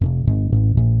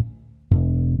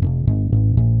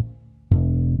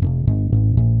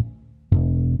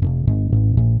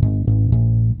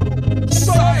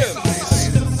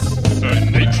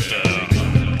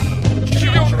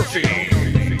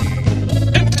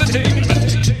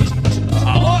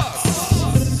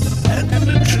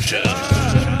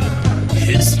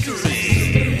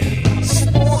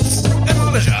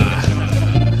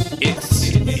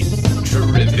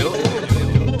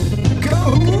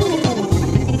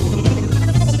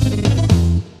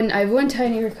And I have one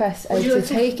tiny request. I have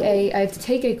to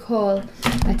take a call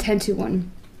at 10 to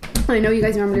 1. I know you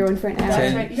guys normally run for an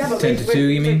hour. 10 to 2,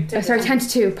 you mean? Sorry, 10 to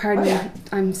 2, pardon me.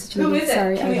 I'm such an idiot.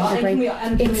 Sorry. Can we all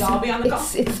be on the call?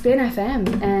 It's Spin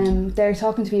FM. They're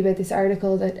talking to me about this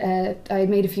article that I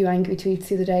made a few angry tweets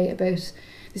the other day about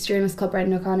this journalist called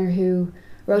Brendan O'Connor who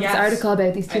wrote this article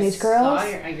about these teenage girls.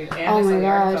 Oh my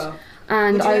god.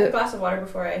 And would you like a glass of water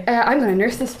before I... I'm going to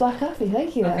nurse this black coffee.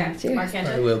 Thank you. Okay.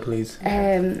 I will, please.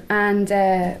 Well,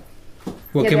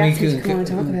 can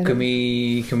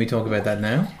we talk about that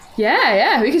now?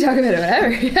 Yeah, we can talk about it whenever.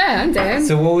 Yeah, I'm down.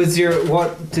 So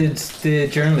what did the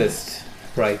journalist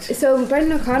write? So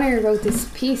Brendan O'Connor wrote this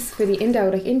piece for the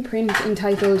Indo, like in print,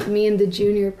 entitled "Me and the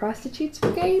Junior Prostitutes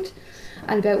Brigade,"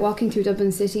 and about walking through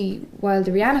Dublin City while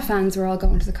the Rihanna fans were all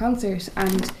going to the concert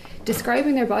and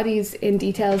describing their bodies in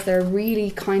details that are really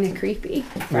kind of creepy,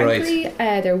 frankly.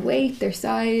 Right. Their weight, their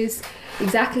size,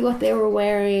 exactly what they were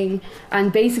wearing,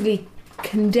 and basically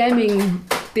condemning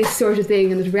this sort of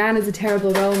thing, and that Rihanna's a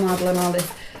terrible role model and all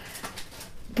this.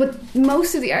 But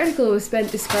most of the article was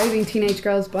spent describing teenage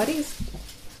girls' bodies.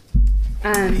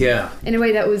 In a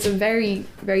way that was very,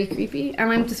 very creepy.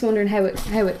 And I'm just wondering how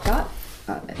it got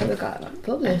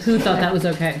published. Who thought that was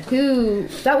okay?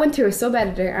 That went through a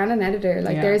sub-editor and an editor.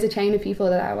 There's a chain of people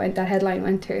that headline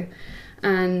went through.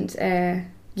 And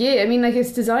I mean,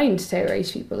 it's designed to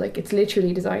outrage people. Like, it's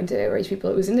literally designed to outrage people.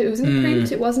 It was in the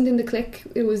print. It wasn't in the click.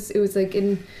 It was like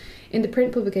in the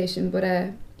print publication. But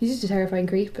he's just a terrifying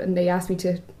creep, and they asked me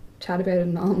to chat about it,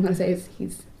 and all I'm going to say is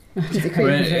he's a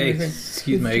creep.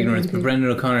 Excuse my ignorance, but Brendan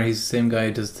O'Connor, he's the same guy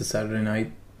who does the Saturday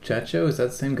Night Chat Show. Is that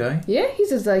the same guy? Yeah, he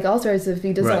does all sorts of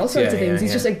things.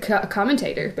 He's just a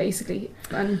commentator, basically.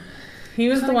 And he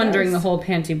was the one during the whole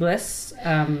Panty Bliss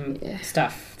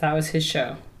stuff. That was his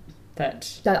show.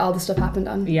 That all the stuff happened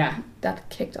on. Yeah. That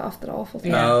kicked off that awful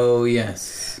thing. Yeah. Oh,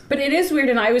 yes. But it is weird,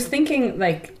 and I was thinking,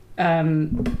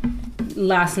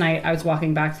 last night I was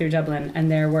walking back through Dublin,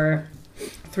 and there were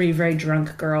 3 very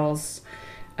drunk girls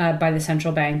by the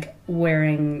Central Bank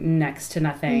wearing next to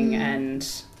nothing and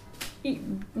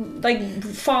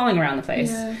falling around the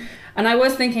place. Yeah. And I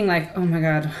was thinking, oh my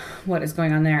god, what is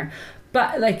going on there?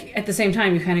 But at the same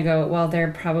time you kind of go, well,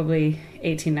 they're probably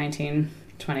 18, 19,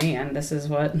 20, and this is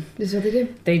what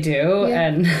they do. Yeah.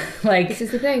 And this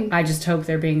is the thing. I just hope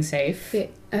they're being safe. Yeah.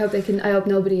 I hope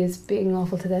nobody is being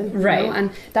awful to them, right? And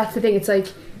that's the thing. It's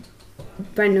like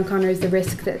Brendan O'Connor is the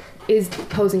risk that is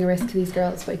posing a risk to these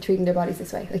girls by treating their bodies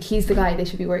this way. He's the guy they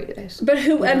should be worried about. But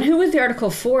who was the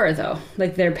article for, though?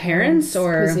 Their parents,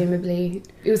 or presumably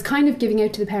it was kind of giving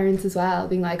out to the parents as well,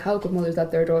 being like, how could mothers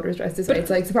let their daughters dress this way?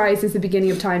 It's surprise, since the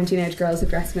beginning of time teenage girls have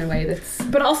dressed in a way that's.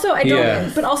 But also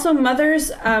But also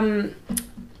mothers.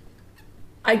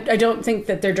 I don't think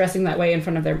that they're dressing that way in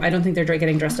front of their... I don't think they're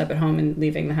getting dressed up at home and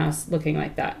leaving the house looking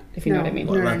like that, if you know what I mean.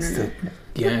 Well,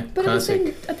 But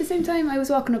at the same time, I was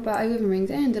walking up... I live in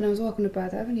Rings End, and I was walking up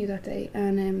Bath Avenue that day,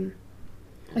 and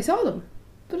I saw them.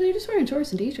 But they're just wearing shorts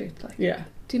and t-shirts. Yeah.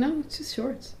 Do you know? It's just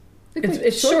shorts.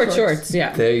 It's shorts, yeah.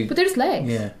 But they're just legs.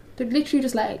 Yeah. They're literally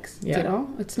just legs. Yeah. Do you know?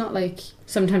 It's not like...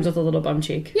 Sometimes with a little bum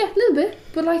cheek. Yeah, a little bit.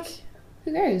 But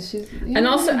who cares? And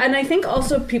I think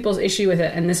also people's issue with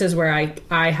it, and this is where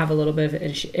I have a little bit of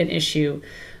an issue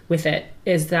with it,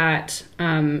 is that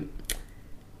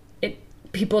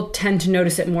people tend to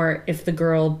notice it more if the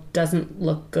girl doesn't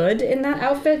look good in that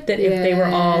outfit. That if they were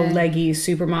all leggy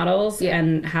supermodels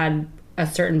and had a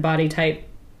certain body type,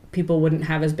 people wouldn't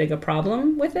have as big a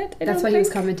problem with it. That's why he was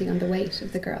commenting on the weight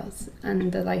of the girls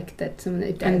and the that some of the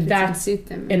outfits didn't suit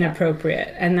them.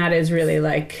 Inappropriate, and that is really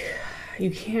you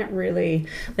can't really...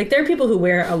 there are people who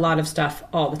wear a lot of stuff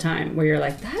all the time where you're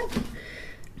like, that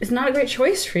is not a great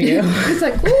choice for you. It's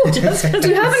do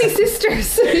you have any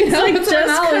sisters? Just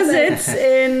because it's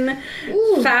in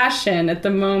fashion at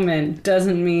the moment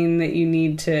doesn't mean that you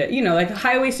need to...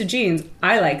 high-waisted jeans,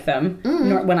 I like them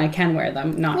when I can wear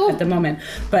them, not at the moment.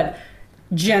 But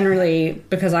generally,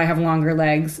 because I have longer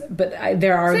legs, but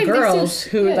there are girls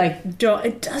who don't...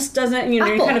 It just doesn't...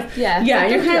 You're kind of... you're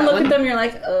kind of look at them, you're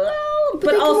like, oh...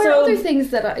 But also wear other things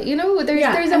that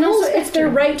there's a whole spectrum. It's their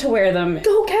right to wear them.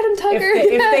 Go get them, Tiger.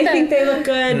 If they think they look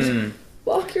good,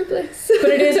 walk your bliss. But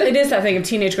it is that thing of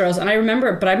teenage girls, and I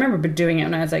remember doing it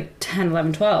when I was 10,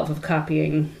 11, 12, of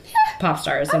copying pop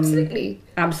stars. Absolutely.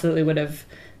 And absolutely would have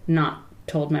not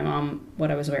told my mom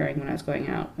what I was wearing when I was going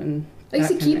out. And I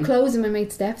used to keep clothes in my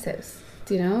mate Steph's house.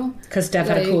 Do you know? Because Steph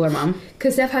had a cooler mom.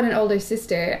 Because Steph had an older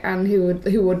sister, and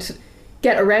who would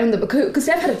get around them, because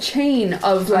they've had a chain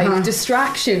of like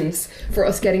distractions for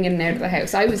us getting in and out of the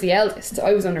house. I was the eldest, so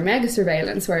I was under mega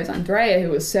surveillance, whereas Andrea, who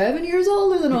was 7 years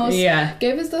older than us,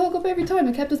 gave us the hook up every time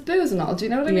and kept us booze and all. Do you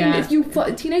know what I mean? If you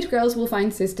teenage girls will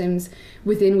find systems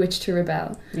within which to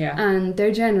rebel, and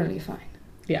they're generally fine.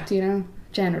 Yeah, do you know?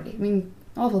 Generally, I mean,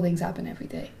 awful things happen every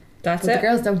day. But the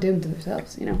girls don't do them to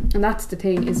themselves, you know. And that's the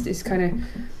thing, is kind of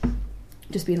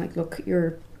just being like, look,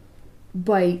 you're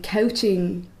by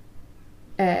couching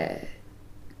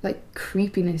like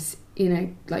creepiness in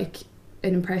a like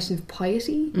an impression of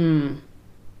piety.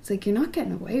 It's like you're not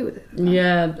getting away with it.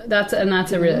 Yeah, that's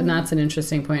an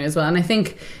interesting point as well. And I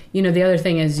think, you know, the other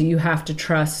thing is you have to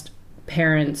trust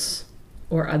parents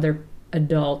or other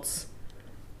adults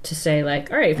to say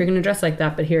like, all right, if you're going to dress like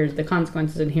that, but here's the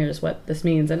consequences and here's what this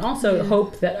means, and also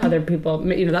hope that other people,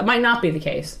 you know, that might not be the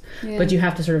case, but you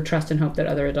have to sort of trust and hope that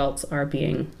other adults are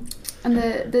being. And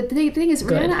the thing is,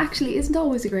 Rihanna actually isn't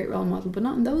always a great role model, but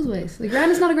not in those ways. Like,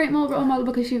 Rihanna's not a great role model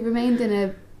because she remained in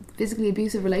a physically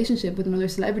abusive relationship with another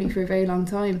celebrity for a very long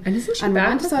time. And isn't she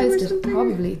romanticized it,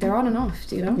 probably. They're on and off,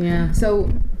 do you know? Yeah. So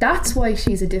that's why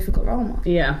she's a difficult role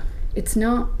model. Yeah. It's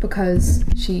not because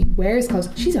she wears clothes.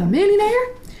 She's a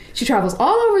millionaire. She travels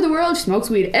all over the world. She smokes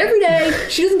weed every day.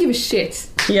 She doesn't give a shit.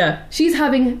 Yeah. She's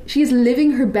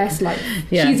living her best life.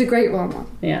 Yeah. She's a great role model.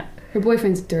 Yeah. Her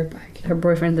boyfriend's a dirtbag. Her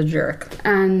boyfriend's a jerk.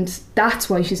 And that's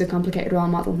why she's a complicated role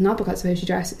model, not because of how she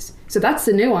dresses. So that's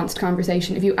the nuanced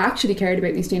conversation. If you actually cared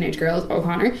about these teenage girls,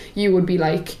 O'Connor, you would be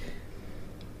like,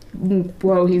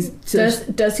 whoa, he's...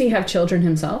 Does he have children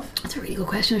himself? That's a really good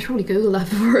question. I should probably Google that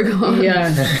before I go on.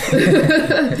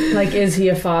 Yeah. Like, is he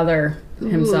a father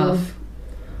himself?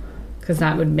 Because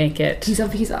that would make it... He's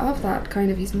of that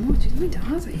kind of... He's much... He's my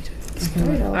dad's age.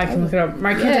 I can look it up.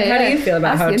 Mark, how do you feel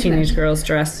about how teenage girls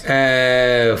dress?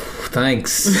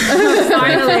 Thanks.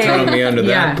 Finally. Throwing me under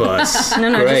that bus.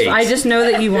 No, Great. I just know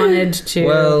that you wanted to...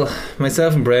 Well,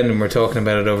 myself and Brendan were talking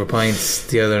about it over pints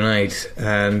the other night,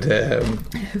 and...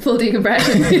 Full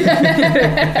decompression.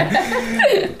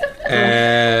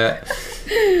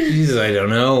 Jesus, I don't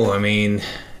know. I mean,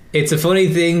 it's a funny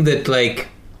thing that, like...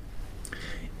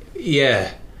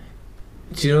 Yeah.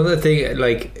 Do you know that thing,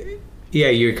 like... Yeah,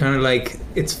 you're kind of like,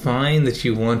 it's fine that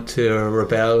you want to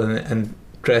rebel and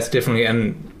dress differently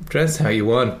and dress how you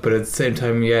want, but at the same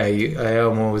time, I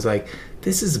am always like,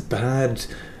 this is bad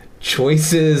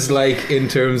choices, like, in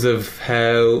terms of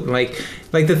how, like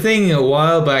the thing a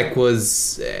while back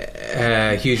was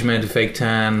a huge amount of fake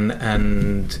tan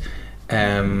and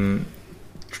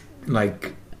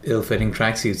like ill-fitting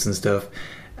tracksuits and stuff,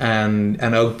 and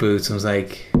Ugg boots. I was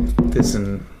like,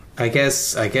 listen, I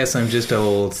guess I'm just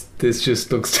old. This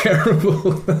just looks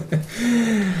terrible.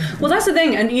 Well, that's the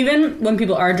thing. And even when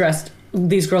people are dressed,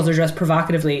 these girls are dressed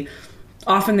provocatively,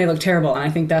 often they look terrible. And I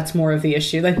think that's more of the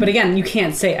issue. Like, but again, you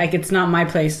can't say, like, it's not my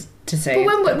place to say.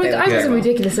 But when I was a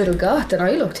ridiculous little goth, and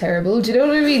I look terrible. Do you know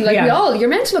what I mean? Like, you're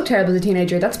meant to look terrible as a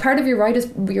teenager. That's part of your rite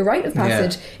of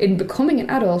passage in becoming an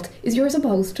adult. Is you're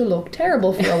supposed to look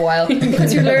terrible for a while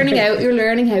because you're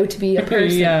learning how to be a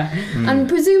person. And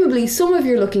presumably, some of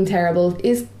your looking terrible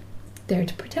is there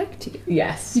to protect you.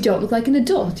 Yes, you don't look like an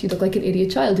adult. You look like an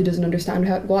idiot child who doesn't understand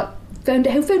how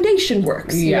foundation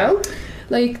works. You know,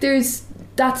 like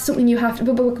that's something you have to,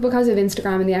 because of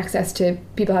Instagram and the access to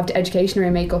people have to education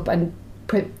around makeup and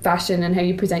fashion and how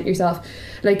you present yourself.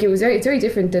 Like, it's very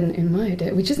different than in my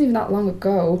day, which isn't even that long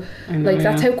ago.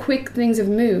 That's how quick things have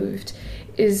moved,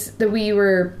 is that we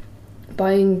were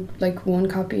buying like one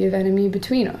copy of Enemy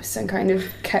between us and kind of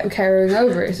cowering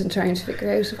over it and trying to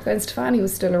figure out if Gwen Stefani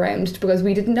was still around, because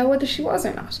we didn't know whether she was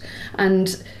or not.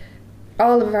 And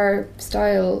all of our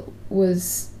style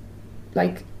was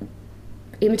like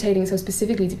imitating so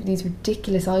specifically these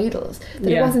ridiculous idols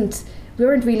that we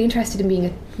weren't really interested in being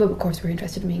of course we're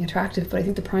interested in being attractive, but I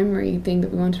think the primary thing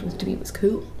that we wanted was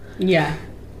cool.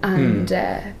 And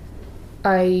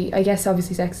I guess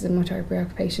obviously sex is a much higher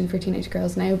preoccupation for teenage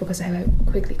girls now because of how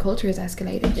quickly culture has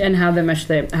escalated and how much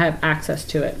they have access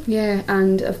to it.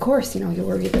 And of course, you know, you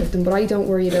worry about them, but I don't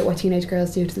worry about what teenage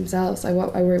girls do to themselves. I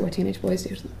worry what teenage boys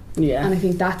do to them. And I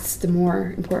think that's the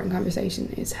more important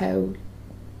conversation, is how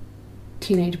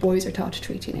teenage boys are taught to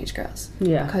treat teenage girls.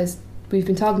 Because we've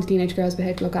been talking to teenage girls about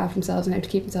how to look after themselves and how to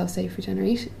keep themselves safe for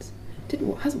generations.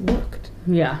 Hasn't worked.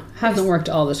 Hasn't worked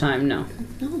all the time. No,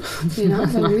 you know,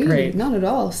 not really, great. Not at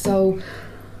all. So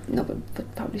no,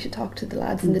 but probably should talk to the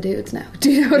lads and the dudes now.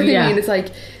 Do you know what I mean? It's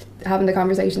like having the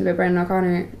conversation about Brendan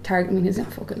O'Connor. He's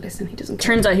not fucking listening. He doesn't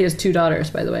care. Turns out he has 2 daughters,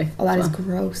 by the way. Oh, that is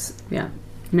gross.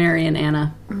 Mary and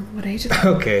Anna. Oh, what age are they?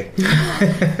 Okay.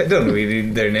 I don't know really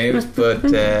their names, but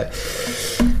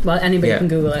Well, anybody can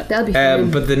Google it. They'll be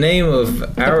fine. but the name of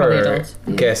probably our adults.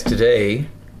 guest today.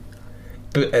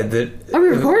 But Are we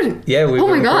recording? Yeah, we've Oh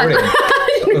been my god!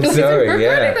 recording. I'm sorry, recording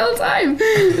yeah. the whole time.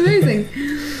 Amazing.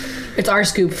 It's our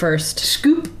scoop first.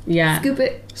 Scoop. Yeah. Scoop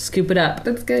it. Scoop it up.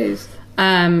 That's good.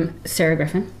 Sarah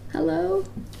Griffin. Hello.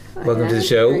 Welcome to the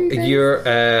show. You're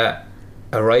a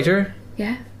writer,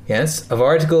 Yeah. yes, of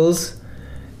articles,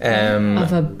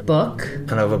 Of a book.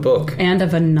 and of a book. And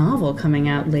of a novel coming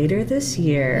out later this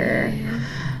year. Yeah.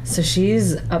 So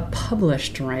she's a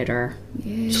published writer.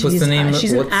 Yeah. What's the name?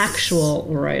 She's an what's actual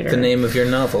writer. the name of your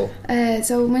novel?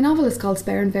 So my novel is called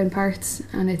Spare and Found Parts,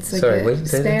 and it's like Sorry, what did you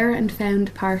say Spare and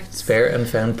Found Parts. Spare and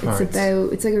Found Parts.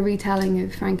 It's like a retelling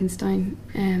of Frankenstein,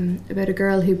 about a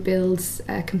girl who builds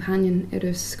a companion out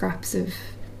of scraps of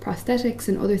prosthetics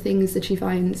and other things that she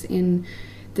finds in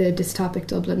the dystopic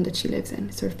Dublin that she lives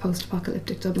in, sort of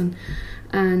post-apocalyptic Dublin.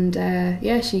 And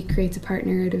she creates a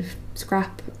partner out of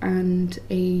scrap and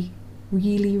a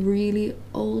really, really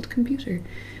old computer,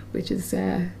 which is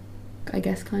I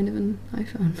guess kind of an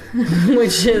iPhone.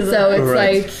 Which is so it's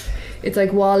Right. it's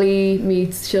like Wall-E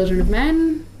meets Children of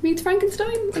Men meets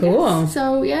Frankenstein, I Cool. guess.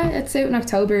 So yeah, it's out in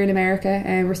October in America,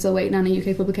 and we're still waiting on a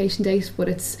UK publication date, but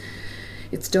it's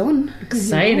done.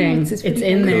 Exciting. It's It's pretty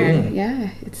in cool. there. Yeah,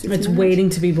 It's mad. waiting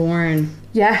to be born.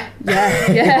 Yeah.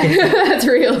 That's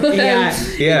real. Yeah.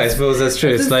 Yeah, I suppose that's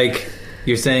true. It's like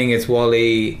you're saying it's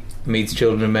Wall-E meets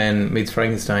Children of Men meets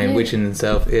Frankenstein, Yeah. which in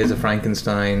itself is a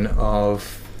Frankenstein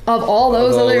of all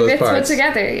those Of all other those bits parts. put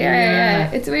together. Yeah.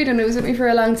 Yeah. It's weird, and it was with me for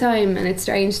a long time, and it's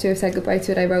strange to have said goodbye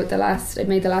to it. I made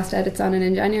the last edits on it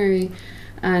in January,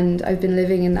 and I've been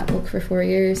living in that book for 4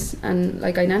 years, and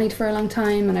like I nannied for a long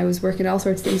time, and I was working all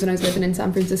sorts of things when I was living in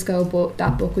San Francisco, but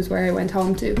that book was where I went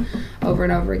home to over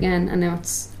and over again, and now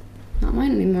it's not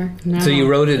mine anymore. No. So you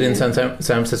wrote it in San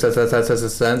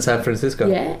Francisco?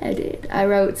 Yeah, I did. I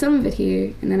wrote some of it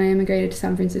here, and then I immigrated to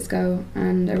San Francisco,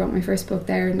 and I wrote my first book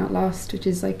there, Not Lost, which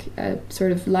is like a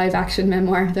sort of live action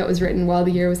memoir that was written while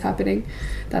the year was happening.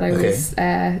 That I was,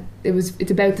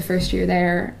 it's about the first year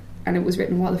there, and it was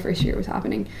written while the first year was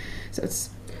happening. So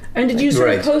it's. And did you sort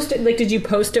Right. of post it? Like, did you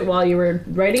post it while you were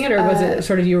writing it, or was it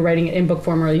sort of you were writing it in book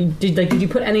form, or did you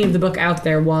put any of the book out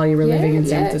there while you were living in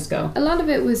San Francisco? A lot of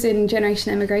it was in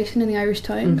Generation Emigration in the Irish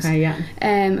Times. Okay, yeah.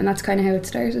 And that's kind of how it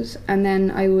started. And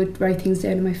then I would write things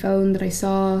down on my phone that I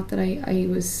saw, that I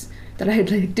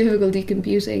had like difficulty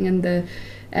computing, and the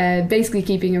basically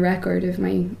keeping a record of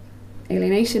my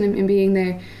alienation in being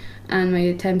there, and my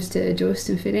attempts to adjust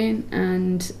and fit in.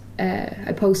 And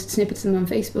I post snippets of them on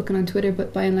Facebook and on Twitter,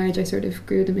 but by and large I sort of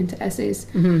grew them into essays.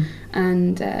 Mm-hmm.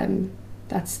 And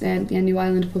that's then Nunkey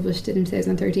Island published it in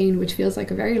 2013, which feels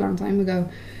like a very long time ago.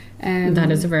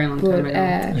 That is a very long time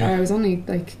ago. I was only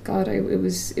like, God, it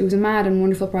was a mad and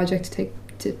wonderful project to take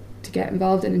to get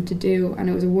involved in and to do, and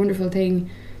it was a wonderful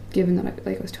thing, given that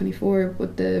I was 24.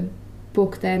 But the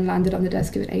book then landed on the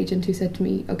desk of an agent who said to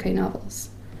me, "Okay, novels,"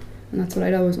 and that's what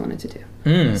I'd always wanted to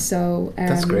do. So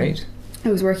that's great. I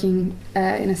was working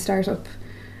in a startup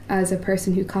as a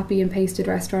person who copy and pasted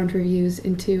restaurant reviews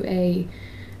into I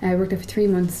worked there for 3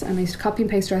 months, and I used to copy and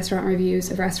paste restaurant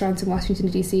reviews of restaurants in Washington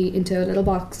DC into a little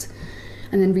box,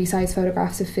 and then resize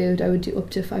photographs of food. I would do up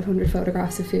to 500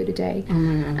 photographs of food a day. Oh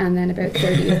my God. And then about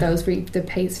 30 of those were the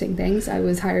pasting things. I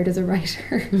was hired as a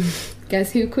writer.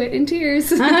 Guess who quit in tears?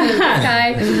 This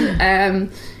guy.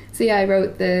 So yeah, I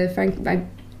wrote the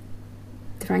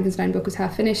Frankenstein book was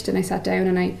half finished, and I sat down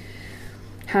and I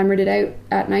hammered it out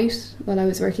at night while I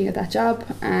was working at that job,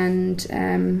 and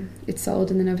it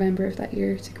sold in the November of that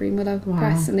year to Green Willow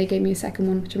Press, and they gave me a second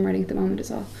one, which I'm writing at the moment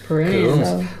as well. Brilliant. Cool.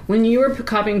 So, When you were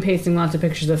copying and pasting lots of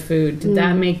pictures of food, did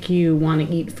that make you want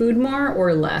to eat food more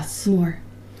or less? more.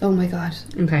 Oh my God.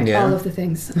 Okay. Yeah. All of the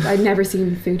things. I'd never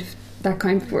seen food that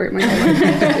kind before in my whole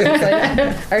life.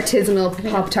 It's like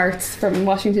artisanal Pop-Tarts from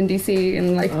Washington DC,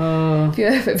 and like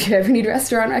if you ever need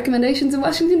restaurant recommendations in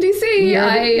Washington DC,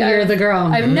 You're the girl.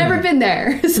 I've never been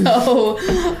there, so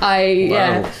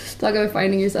talk about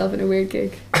finding yourself in a weird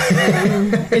gig.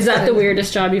 Is that the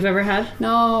weirdest job you've ever had?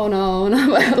 No, not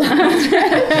by a long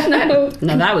stretch. No,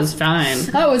 No, that was fine.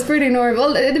 that was pretty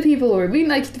normal. The people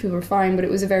were fine, but it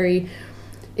was a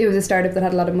startup that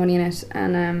had a lot of money in it,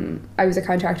 and I was a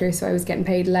contractor, so I was getting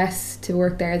paid less to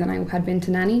work there than I had been to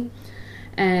nanny.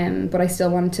 But I still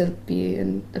wanted to be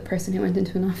a person who went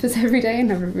into an office every day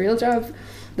and have a real job.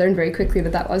 Learned very quickly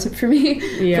that wasn't for me.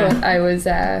 Yeah. But I was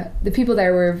the people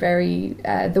there were very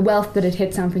the wealth that had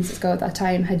hit San Francisco at that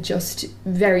time had just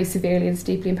very severely and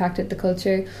steeply impacted the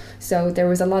culture. So there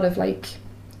was a lot of like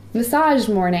massage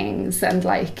mornings, and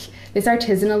like this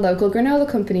artisanal local granola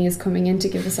company is coming in to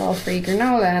give us all free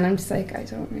granola, and I'm just like, I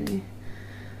don't really.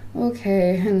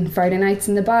 Okay. And Friday nights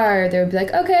in the bar, they would be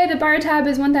like, okay, the bar tab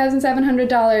is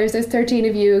 $1,700, there's 13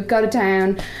 of you, go to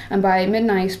town. And by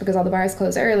midnight, because all the bars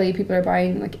close early, people are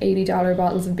buying like $80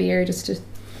 bottles of beer just to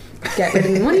get rid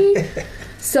of the money.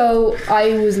 So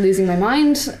I was losing my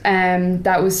mind.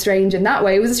 That was strange in that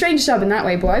way. It was a strange job in that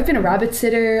way, but I've been a rabbit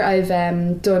sitter. I've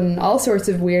done all sorts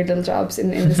of weird little jobs in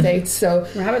the States. So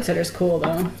rabbit sitter's cool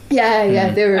though.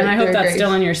 Yeah, they were. And I hope that's great. still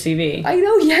on your CV. I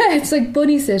know, yeah, it's like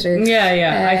bunny sitter.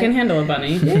 Yeah, I can handle a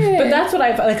bunny. Yeah. But that's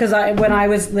what because when I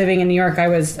was living in New York, I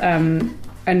was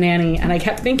a nanny, and I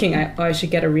kept thinking I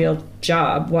should get a real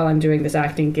job while I'm doing this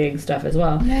acting gig stuff as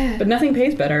well. Yeah. But nothing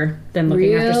pays better than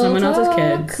looking after someone else's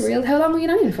kids. How long were you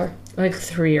nannying for? Like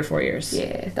 3 or 4 years.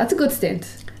 Yeah, that's a good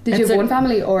stint. Did you have one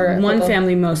family or one couple?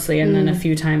 Family mostly, and then a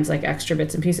few times like extra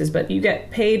bits and pieces. But you get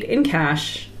paid in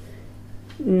cash,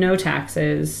 no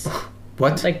taxes.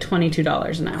 What? Like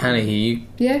 $22 an hour. Honey,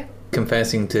 you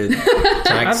confessing to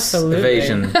tax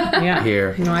evasion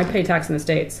here? No, I pay tax in the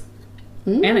States.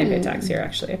 And I pay tax here,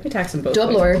 actually. I pay tax in both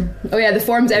Dublin. Oh yeah, the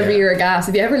forms every year are gas.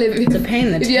 If you ever live, it's a pain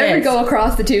in the if you ever go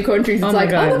across the two countries, it's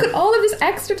like, God. oh look at all of this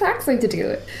extra tax I have to deal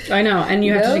with. I know, and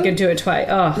you have to do it twice.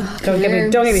 Oh, don't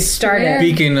get me started.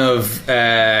 Speaking of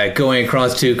going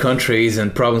across two countries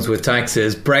and problems with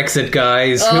taxes, Brexit,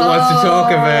 guys. Who wants to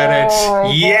talk about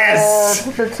it? Yes.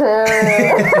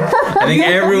 I think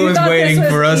everyone's waiting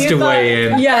for us to weigh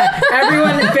in. Yeah,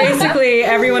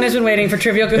 everyone has been waiting for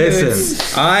Trivial Cahoots.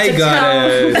 Listen, I got a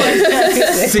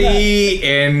C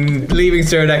in Leaving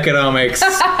Cert Economics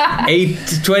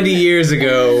 20 years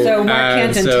ago. So Mark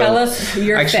Kenton, tell us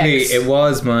your fix. It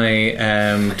was my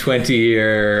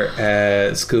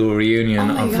 20-year school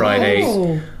reunion on Friday.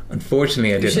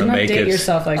 Unfortunately, I did not make it. You shouldn't update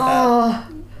yourself like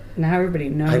that. Now everybody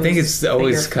knows. I think it's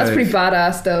always kind of... That's pretty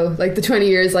badass, though. Like the 20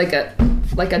 years, like a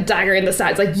dagger in the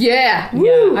side. It's like,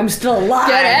 woo, I'm still alive.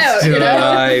 Get out. Still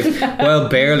alive. Well,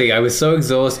 barely. I was so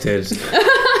exhausted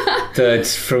that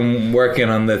from working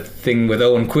on the thing with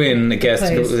Owen Quinn, I guess,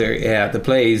 the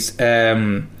plays.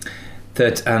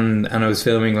 That and I was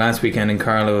filming last weekend in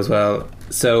Carlow as well.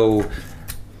 So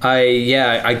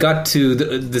I got to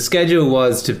the schedule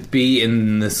was to be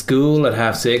in the school at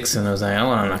 6:30, and I was like, oh,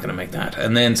 well, I'm not going to make that.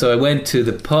 And then so I went to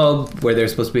the pub where they're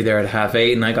supposed to be there at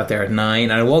 8:30, and I got there at 9.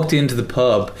 And I walked into the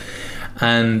pub,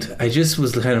 and I just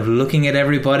was kind of looking at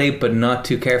everybody, but not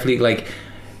too carefully, like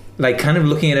kind of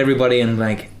looking at everybody and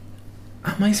like,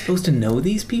 am I supposed to know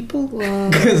these people?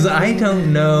 Because I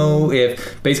don't know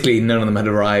if... Basically, none of them had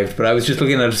arrived, but I was just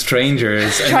looking at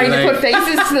strangers. Trying to put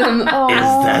faces to them. Is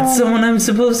that someone I'm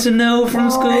supposed to know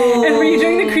from school? And were you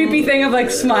doing the creepy thing of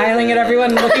like smiling at everyone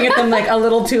and looking at them like a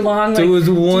little too long? There was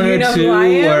one or two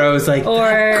where I was like, or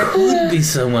that could be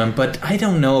someone, but I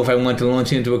don't know if I want to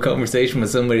launch into a conversation with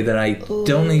somebody that I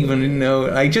don't even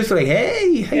know. I just like,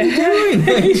 hey, how you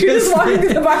doing? You just walk through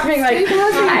the bar being like,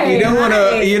 hi.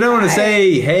 You don't want to say,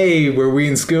 hey, were we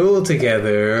in school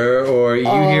together, or are you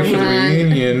here for the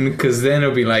reunion? Because then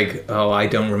it'll be like, oh, I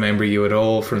don't remember you at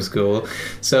all from school.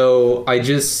 So I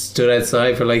just stood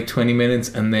outside for like 20 minutes,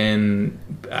 and then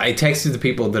I texted the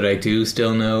people that I do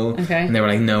still know, and they were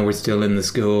like, no, we're still in the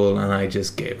school, and I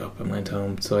just gave up and went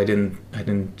home. So I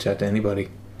didn't chat to anybody.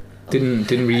 Didn't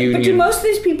reunion. But do most of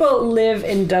these people live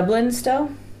in Dublin still?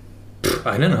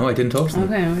 I don't know. I didn't talk to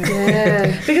them.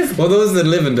 Yeah. Because those that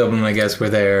live in Dublin, I guess, were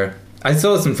there. I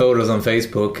saw some photos on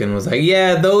Facebook and was like,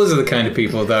 yeah, those are the kind of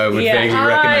people that I would vaguely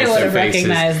recognize their faces.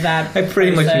 Recognize that. I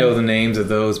pretty much know the names of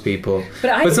those people.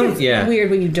 But I think it's weird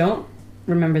when you don't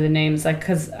remember the names, like,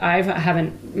 because my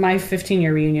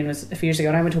 15-year reunion was a few years ago,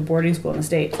 and I went to a boarding school in the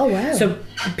States. Oh, wow. So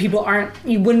people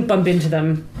you wouldn't bump into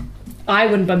them. I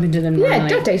wouldn't bump into them normally. Yeah,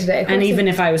 not day to day. And even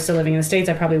if I was still living in the States,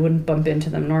 I probably wouldn't bump into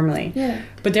them normally. Yeah.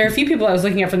 But there are a few people I was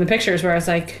looking at from the pictures where I was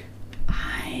like,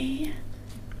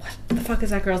 what the fuck is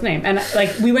that girl's name? And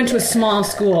like, we went to a small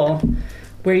school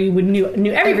where you knew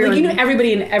everybody. Like, you knew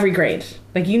everybody in every grade.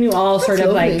 Like, you knew all sort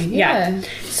of like, yeah.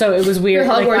 So it was weird.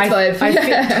 Your Hogwarts vibe. I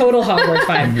feel total Hogwarts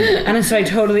vibe. And so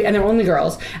and they're only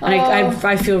girls. And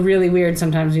I feel really weird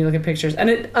sometimes when you look at pictures. And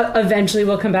it eventually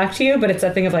will come back to you, but it's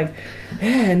that thing of like,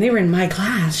 and they were in my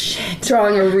class. Shit.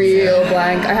 Drawing a real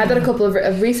blank. I had that a couple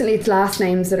of recently. It's last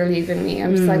names that are leaving me.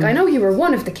 I'm just like, I know you were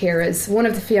one of the Kiras, one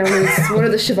of the Fionas, one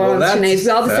of the Siobhans, Sineads. We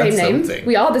all the same name.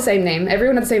 We all the same name.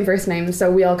 Everyone had the same first name,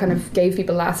 so we all kind of gave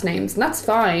people last names, and that's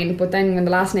fine. But then when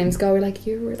the last names go, we're like,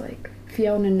 you were like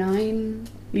Fiona 9.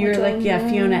 You were like,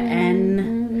 Fiona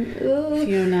N.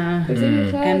 Fiona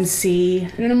MC.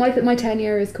 And then my 10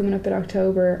 year is coming up in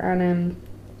October, and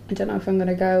I don't know if I'm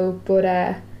gonna go, but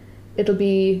it'll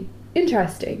be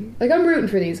interesting. Like, I'm rooting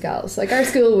for these gals. Like, our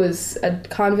school was a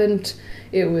convent.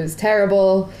 It was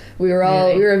terrible. We were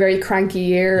a very cranky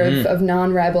year of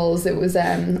non-rebels. It was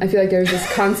I feel like there was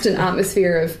this constant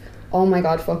atmosphere of, oh my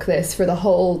god, fuck this, for the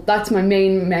whole. That's my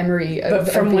main memory of.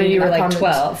 But from of when being you in were that like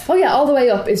convent. 12. Oh yeah, all the way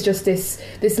up is just this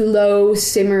low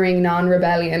simmering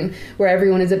non-rebellion where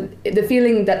everyone is the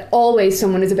feeling that always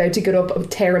someone is about to get up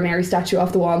and tear a Mary statue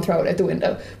off the wall and throw it out the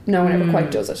window. No one ever quite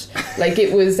does it. Like,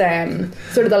 it was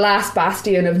sort of the last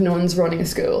bastion of nuns running a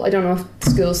school. I don't know if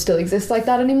schools still exist like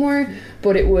that anymore,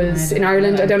 but it was in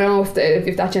Ireland. I don't know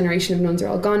if that generation of nuns are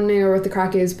all gone now or what the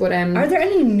crack is, but are there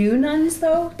any new nuns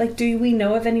though? Like, do we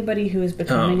know of anybody who is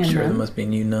becoming a sure, nun? there must be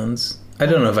new nuns. I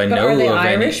don't know if I But know are they of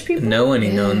Irish people? any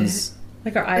nuns.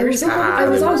 Like, are Irish I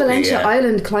was on must be, Valentia yeah.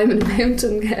 Island climbing a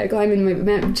mountain, climbing my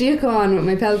Geocon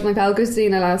with my pal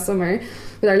Christina last summer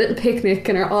with our little picnic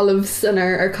and our olives and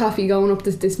our coffee going up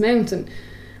this mountain,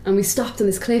 and we stopped on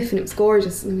this cliff and it was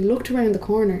gorgeous, and we looked around the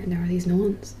corner and there were these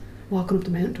nuns walking up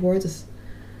the mountain towards us.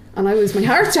 And my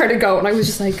heart started going. I was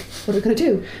just like, what are we going to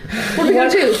do? What are we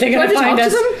going to do? They're Do I gonna have to talk find to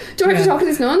us. them? Do I have to talk to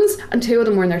these nuns? And two of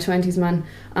them were in their 20s, man.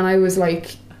 And I was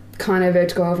like, kind of about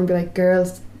to go over and be like,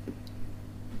 girls,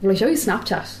 will I show you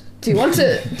Snapchat? Do you want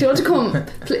to come?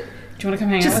 Do you want to come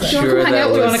hang out with us? Do you want to come hang out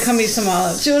Do with you us? want to come eat some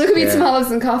olives? Do you want to come eat some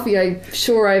olives and coffee? I'm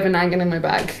sure I have a naggin in my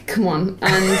bag. Come on.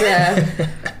 And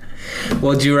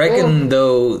Well, do you reckon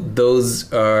though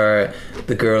those are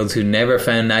the girls who never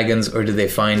found naggins, or do they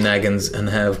find naggins and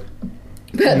have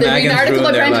they read an article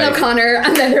by Brendan O'Connor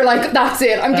and then they're like, that's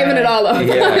it, I'm giving it all up.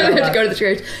 Yeah. I have to go to the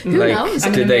church. Who knows?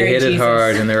 Did gonna they marry hit it Jesus.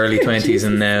 hard in their early 20s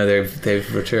and now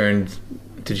they've returned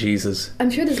to Jesus?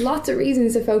 I'm sure there's lots of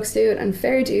reasons that folks do it, and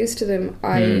fair dues to them.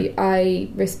 I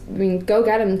mean, go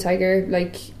get them, Tiger.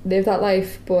 Like, live that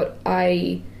life. But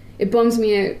it bums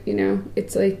me out. You know,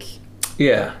 it's like,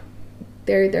 Yeah.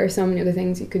 there are so many other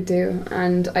things you could do,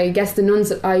 and I guess the nuns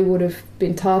that I would have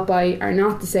been taught by are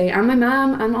not the same. And my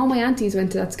mum and all my aunties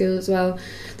went to that school as well,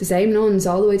 the same nuns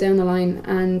all the way down the line.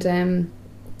 And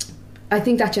I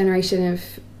think that generation of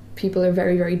people are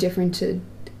very, very different to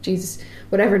Jesus.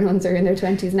 Whatever nuns are in their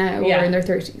 20s now or in their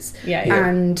 30s,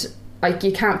 and like,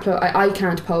 you can't I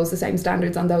can't pose the same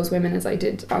standards on those women as I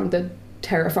did on the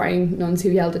terrifying nuns who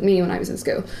yelled at me when I was in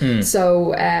school.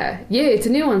 So it's a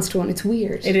nuanced one. It's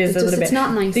weird. It is a little bit. It's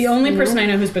not nice. The only person I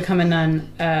know who's become a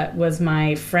nun was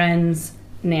my friend's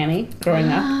nanny growing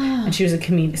up, and she was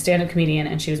a stand-up comedian,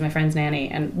 and she was my friend's nanny,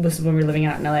 and this is when we were living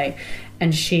out in LA,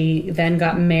 and she then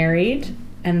got married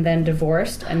and then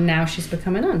divorced, and now she's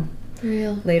become a nun.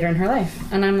 Real. Later in her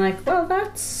life, and I'm like, well,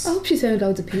 that's. I hope she's found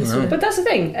loads of peace with it. But that's the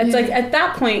thing. It's like, at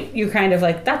that point, you're kind of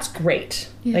like, that's great.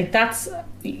 Yeah. Like, that's,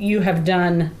 you have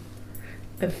done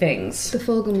the things. The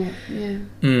Fulgham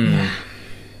one, Yeah.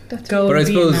 That's Go But I be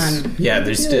suppose, a nun.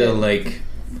 there's still like,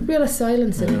 real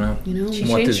silence I in don't know. it, you know. She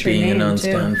what changed does her being a name, nun too.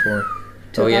 stand for?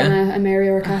 Took on a Mary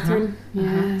or a Catherine.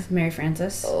 It's Mary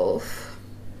Frances. Oh,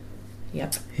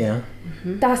 Yep. Yeah.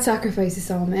 that sacrifice is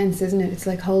so immense, isn't it? It's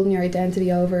like holding your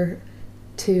identity over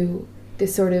to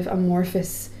this sort of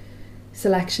amorphous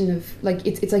selection of, like,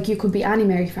 it's like you could be any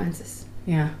Mary Frances.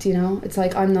 Yeah. Do you know? It's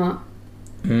like, I'm not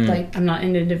like I'm not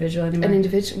an individual anymore. an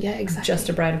individual. Yeah, exactly. Just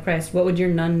a bride of Christ. What would your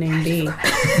nun name be?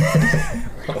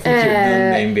 What would your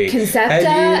nun name be?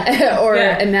 Concepta or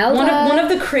Imelda. One of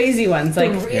the crazy ones,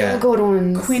 like the real good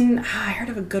ones. I heard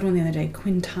of a good one the other day,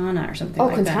 Quintana or something. Oh,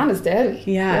 like Quintana's dead.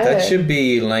 Yeah. That should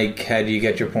be like, how do you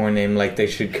get your porn name? Like, they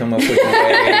should come up with a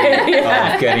way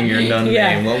of getting your nun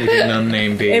name. What would your nun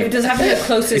name be? It does have to be the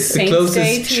closest It's the saint's day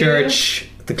closest to church.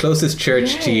 The closest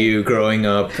church to you growing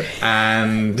up,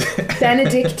 and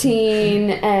Benedictine,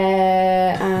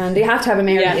 and you have to have a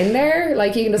Mary in there.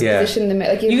 Like, you can just position them.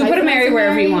 Like, you can put a Mary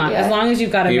wherever you want, as long as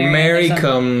you've got a your Mary. Mary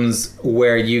comes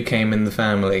where you came in the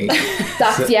family.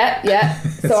 That's yeah.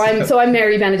 So I'm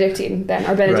Mary Benedictine then,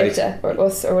 or Benedicta, or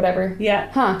us, or whatever.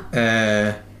 Yeah.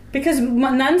 Huh. Because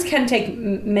nuns can take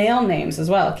male names as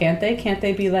well, can't they? Can't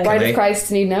they be like Bride of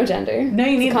Christ need no gender. No,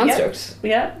 you need a construct.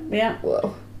 Yeah.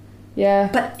 Whoa. Yeah.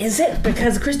 But is it?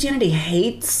 Because Christianity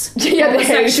hates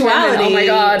homosexuality. Oh my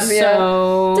god.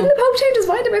 So didn't the Pope change his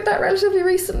mind about that relatively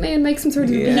recently and make some sort of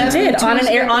he did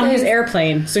on his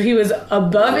airplane. So he was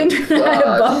above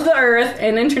above the earth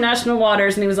in international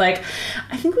waters, and he was like,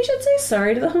 I think we should say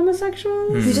sorry to the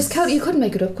homosexuals. You couldn't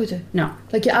make it up, could you? No.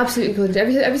 Like, you absolutely couldn't.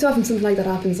 Every so often something like that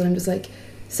happens and I'm just like,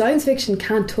 science fiction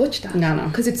can't touch that. No.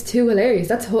 Because it's too hilarious.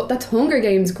 That's Hunger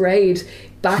Games grade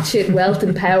batshit wealth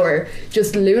and power.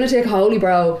 Just lunatic holy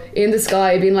bro in the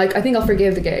sky being like, I think I'll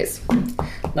forgive the gays.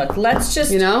 Look, let's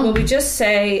just, will we just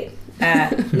say,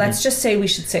 let's just say we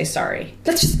should say sorry.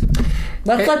 Let's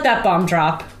let that bomb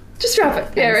drop. Just drop it.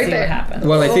 Yeah, right see there. what happens.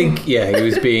 Well, I think he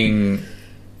was being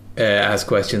asked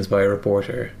questions by a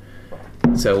reporter,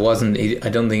 so it wasn't. I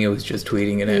don't think it was just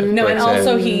tweeting it out. No, but, and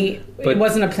also it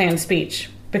wasn't a planned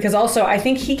speech, because also I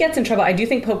think he gets in trouble. I do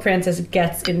think Pope Francis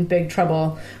gets in big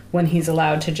trouble when he's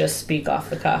allowed to just speak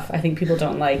off the cuff. I think people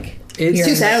don't like. It's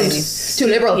too sound, too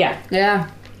liberal. Yeah.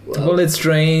 Well, it's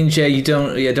strange. Yeah, you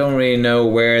don't really know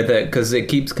where because it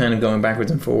keeps kind of going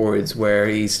backwards and forwards where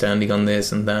he's standing on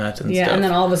this and that and stuff. And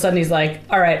then all of a sudden he's like,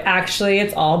 "All right, actually,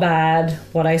 it's all bad.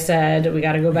 What I said. We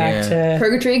got to go back to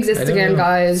purgatory exists again,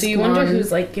 guys." So you wonder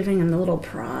who's like giving him the little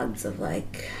prods of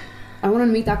like. I want to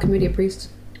meet that committee of priests.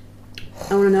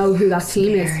 I want to know who that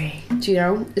team is. Do you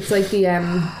know? It's like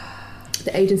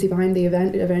the agency behind the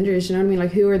Avengers, you know what I mean?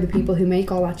 Like, who are the people who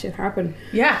make all that shit happen?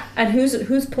 Yeah, and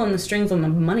who's pulling the strings on the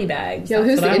money bags? Yo,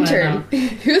 who's the intern?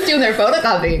 Who's doing their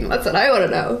photocopying? That's what I want to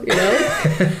know, you know?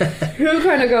 Who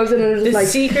kind of goes in and is the like...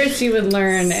 secrets you would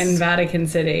learn in Vatican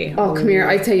City. Oh, come here.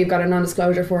 I'd say you've got a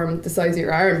non-disclosure form the size of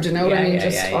your arm, do you know what I mean?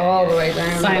 All the way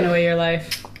down. Sign away your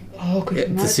life. Oh, could you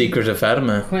imagine? The secret of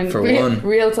Fatima, for one.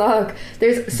 Real talk.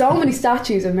 There's so many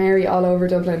statues of Mary all over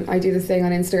Dublin. I do this thing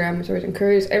on Instagram, which I would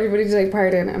encourage everybody to take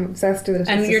part in. I'm obsessed with it.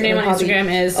 And your name on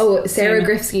Instagram is? Oh, Sarah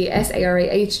Griffski,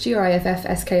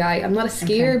 Sarahgriffski. I'm not a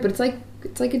skier, but it's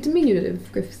like a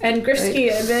diminutive Griffski. And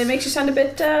Griffski, it makes you sound a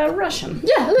bit Russian.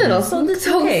 Yeah, a little. So that's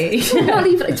okay. It's one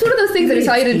of those things that I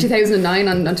decided in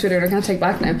 2009 on Twitter and I can't take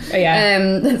back now. Oh,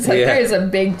 yeah. It's like there's a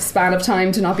big span of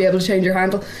time to not be able to change your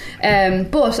handle.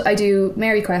 But I do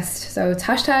Mary Quest. So it's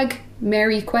hashtag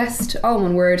Mary Quest, all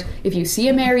one word. If you see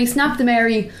a Mary, snap the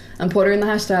Mary and put her in the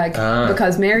hashtag.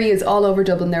 Because Mary is all over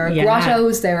Dublin. There are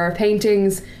grottos, there are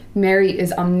paintings. Mary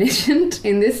is omniscient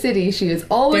in this city. She is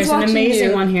always watching you. There's an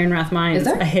amazing one here in Rathmines. Is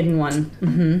there? A hidden one.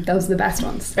 Mm-hmm. Those are the best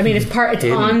ones. I mean, it's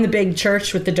on the big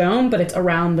church with the dome, but it's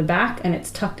around the back and it's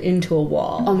tucked into a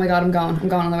wall. Oh my god, I'm gone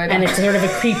on the way back. And it's sort of a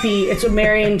creepy, it's a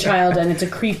Marian child and it's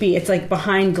it's like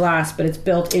behind glass, but it's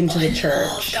built into the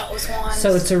church. I love those ones.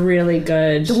 So it's a really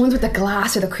good... The ones with the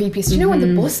glass are the creepiest. Do you know when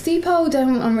the bus depot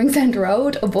down on Ringsend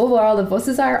Road, above where all the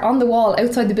buses are, on the wall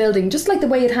outside the building, just like the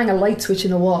way you'd hang a light switch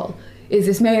in a wall, is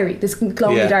this Mary, this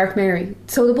glow-in-the-dark Mary.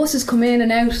 So the buses come in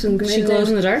and out and come in. She glows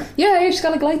in the dark? Yeah, she's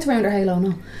got like lights around her halo.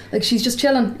 No, like she's just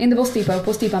chilling in the bus depot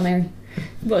Mary.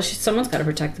 Well, someone's got to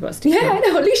protect the bus depot. Yeah, I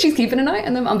know. At least she's keeping an eye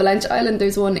on them. On Valentia Island,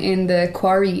 there's one in the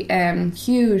quarry,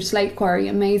 huge slate quarry,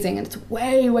 amazing, and it's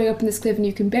way, way up in this cliff, and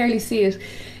you can barely see it,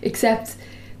 except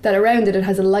that around it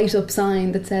has a light-up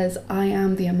sign that says, "I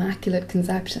am the Immaculate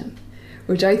Conception."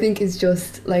 Which I think is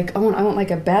just like I want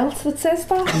like a belt that says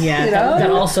that. Yeah, you know? that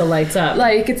also lights up.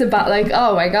 Like it's about like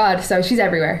oh my god. So she's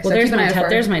everywhere. Well, so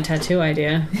there's my tattoo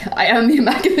idea. I am the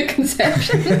Immaculate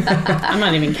Conception. I'm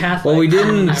not even Catholic. Well, we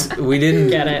didn't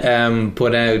get it.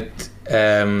 Put out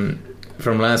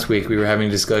from last week. We were having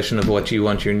a discussion of what you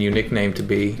want your new nickname to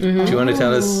be. Do you want to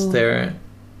tell us there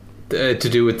to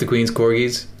do with the Queen's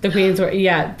corgis? The Queen's,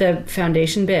 the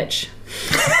foundation bitch.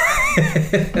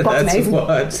 That's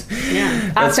what.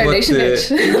 Yeah, that's foundation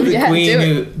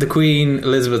bitch. The Queen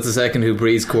Elizabeth II, who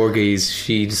breeds corgis,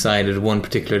 she decided one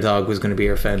particular dog was going to be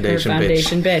her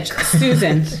foundation bitch.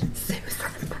 Susan.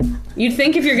 You'd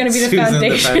think if you're going to be the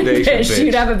foundation bitch,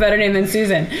 you'd have a better name than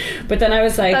Susan. But then I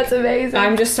was like, that's amazing.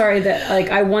 I'm just sorry that,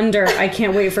 like, I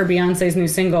can't wait for Beyonce's new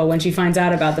single when she finds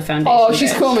out about the foundation. Oh,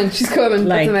 she's coming. Like,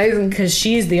 that's amazing. Because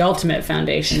she's the ultimate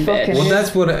foundation bitch. Well,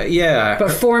 that's what, But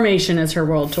Formation is her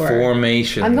world tour.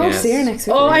 Formation. I'm going to see her next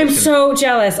week. Oh, I'm so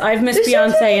jealous. I've missed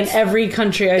Beyonce in every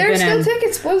country I've been in. There's still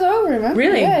tickets. Buzz over, man.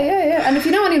 Really? Yeah. And if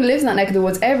you know anyone who lives in that neck of the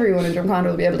woods, everyone in Drumcondra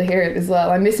will be able to hear it as well.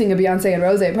 I'm missing a Beyonce and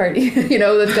Rosé party,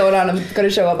 that's going on. I'm going to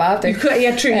show up after. You could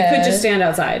just stand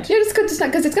outside. Yeah, just could just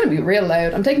because it's going to be real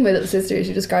loud. I'm taking my little sister.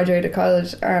 She just graduated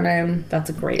college, and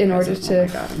that's a great. In order to, oh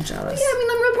my god, I'm jealous. Yeah, I mean,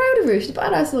 I'm real proud of her. She's a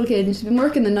badass little kid, and she's been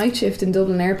working the night shift in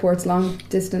Dublin Airport's long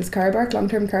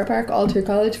term car park, all through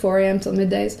college, 4 a.m. till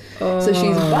middays. So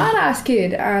she's a badass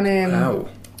kid, and wow.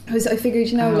 I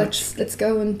figured, let's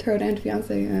go and throw down to Beyonce,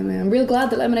 and I'm real glad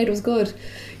that Lemonade was good.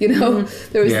 There was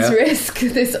this risk,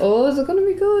 is it going to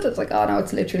be good? It's like, oh no,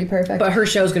 it's literally perfect. But her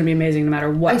show's going to be amazing no matter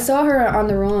what. I saw her on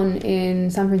the run in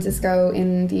San Francisco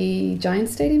in the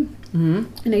Giants Stadium,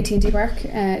 in AT&T Park.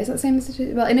 Is that the same as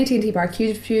in AT&T Park,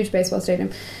 huge baseball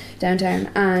stadium downtown,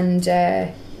 and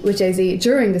with Jay-Z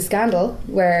during the scandal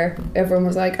where everyone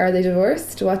was like, are they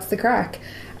divorced? What's the crack?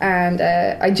 And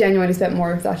I genuinely spent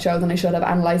more of that show than I should have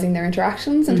analysing their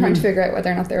interactions and trying to figure out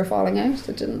whether or not they were falling out.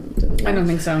 It didn't I don't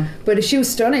think so. But she was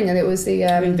stunning, and it was the...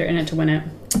 I think they're in it to win it.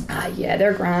 Yeah,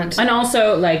 they're grand. And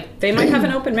also, like, they might have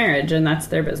an open marriage, and that's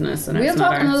their business, and We'll it's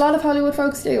not talk, and a ours. lot of Hollywood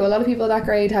folks do. A lot of people that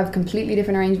grade have completely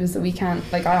different arrangements that we can't.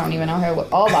 Like, I don't even know how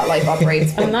all that life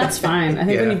operates. And that's fine. I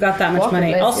think when you've got that much Walk money.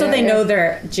 with this, Also, yeah, they yeah.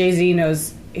 know Jay-Z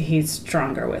knows he's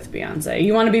stronger with Beyonce.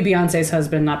 You want to be Beyonce's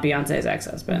husband, not Beyonce's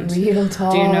ex-husband. Real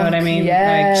talk. Do you know what I mean?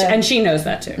 Yeah. Like, and she knows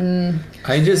that too.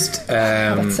 I just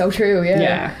That's so true, yeah.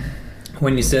 Yeah.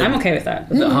 when you said I'm okay with that.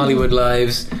 the Hollywood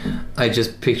lives, I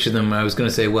just picture them. I was going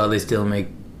to say, well, they still make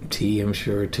tea, I'm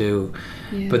sure too.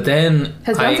 Yeah. But then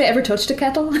Has Beyonce ever touched a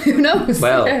kettle? Who knows?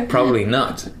 Well, probably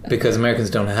not, because Americans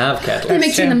don't have kettles. They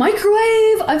make tea in the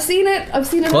microwave. I've seen it.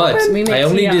 But happen. We make I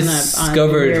only tea on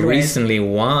discovered weird ways. recently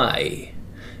why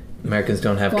Americans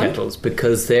don't have Why? kettles,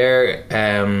 because their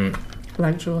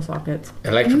Electrical sockets.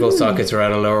 electrical sockets are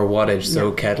at a lower wattage,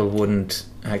 so kettle wouldn't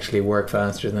actually work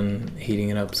faster than heating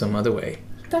it up some other way.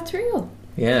 That's real.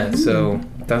 Yeah, so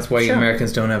that's why Sure.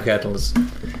 Americans don't have kettles.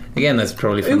 Again, that's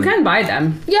probably You from... can buy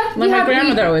them. Yeah, Like we my had-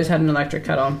 grandmother always had an electric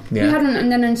kettle. We Yeah. had one,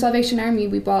 and then in Salvation Army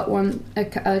we bought one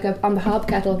on the hob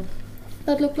kettle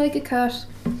that looked like a cat.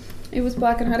 It was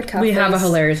black and had a cat We have a face.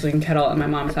 hilarious looking kettle at my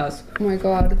mom's house Oh my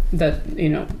god. that, you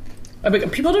know,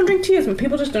 people don't drink tea as much.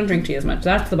 People just don't drink tea as much.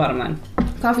 That's the bottom line.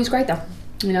 Coffee's great though.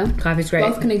 You know? Coffee's great.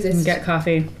 Both can exist. You can get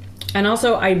coffee. And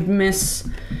also, I miss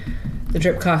the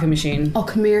drip coffee machine. Oh,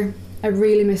 come here. I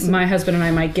really miss it. My husband and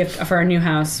I might gift, for our new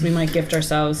house, we might gift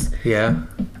ourselves Yeah.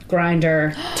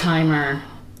 grinder, timer,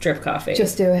 drip coffee.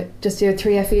 Just do it. Just do it.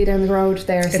 3FE down the road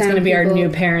there. It's going to be our new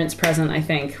parents' present, I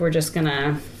think. We're just going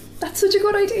to... That's such a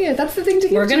good idea. That's the thing to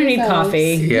give We're to going to need yourselves.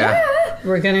 coffee. Yeah.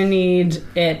 We're going to need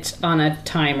it on a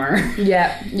timer.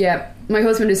 Yeah. My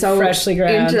husband is so Freshly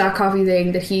ground. into that coffee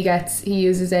thing that he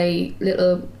uses a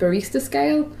little barista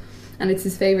scale, and it's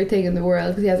his favourite thing in the world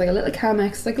because he has like a little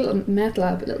Chemex, like a little meth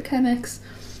lab, a little Chemex,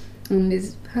 and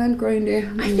his hand grinder.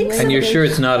 I think And you're sure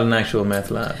it's not an actual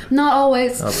meth lab? Not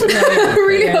always. Okay. I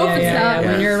really hope it's yeah. not.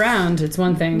 When you're around, it's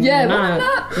one thing. Yeah, When but you're I'm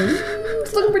not. not.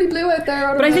 It's looking pretty blue out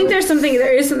there. But I think there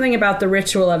is something about the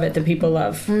ritual of it that people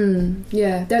love.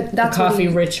 Yeah, that's The coffee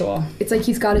what ritual. it's like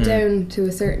he's got it down to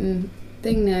a certain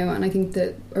thing now, and I think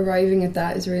that arriving at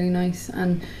that is really nice.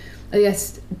 And I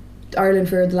guess Ireland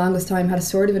for the longest time had a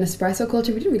sort of an espresso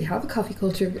culture. We didn't really have a coffee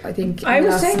culture, I think. I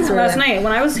was saying that sort of- last night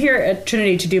when I was here at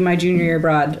Trinity to do my junior year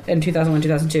abroad in 2001,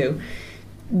 2002.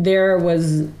 There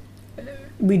was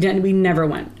we never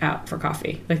went out for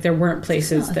coffee. Like there weren't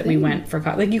places not a that we thing. went for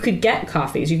coffee. Like you could get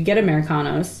coffees, you could get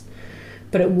Americanos,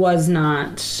 but it was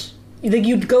not like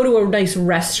you'd go to a nice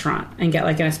restaurant and get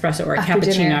like an espresso or a After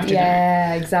cappuccino dinner. after dinner.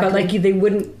 Yeah, exactly. But like they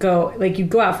wouldn't go like you'd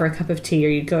go out for a cup of tea or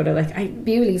you'd go to like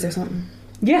Bewley's or something.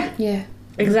 yeah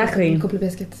exactly A couple of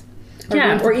biscuits. yeah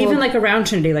going to or the even pub. like around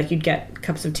Trinity like you'd get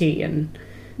cups of tea and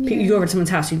you go over to someone's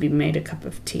house you'd be made a cup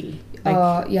of tea.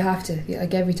 Like, You have to. Yeah,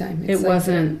 like every time. It's it like,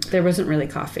 wasn't there wasn't really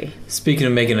coffee. Speaking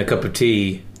of making a cup of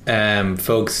tea,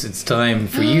 folks, it's time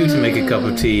for you to make a cup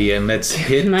of tea, and let's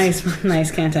hit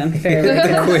Nice Canton. Very, very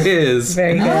the good. quiz.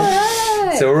 Very good.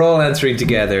 Alright. So we're all answering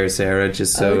together, Sarah,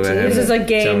 just so... Oh, geez. This is a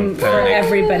game don't for panic.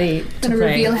 everybody to I'm gonna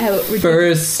play. reveal how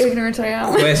First ignorant I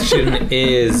am. question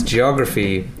is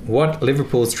geography. What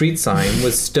Liverpool street sign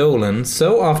was stolen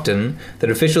so often that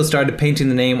officials started painting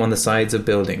the name on the sides of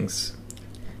buildings?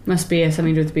 Must be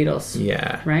something to do with the Beatles,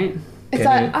 Yeah. right? It's Can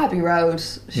at you- Abbey Road.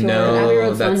 Sure. No, Abbey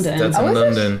Road's that's London. in Oh, is it?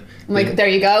 London. I'm like, there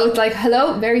you go. It's like,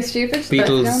 hello, very stupid.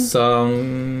 Beatles But,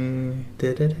 song...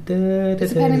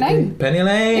 It's Penny Lane. Penny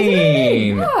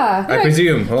Lane. Yeah. I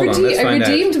presume. Hold on, let's I find out.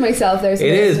 redeemed myself there. It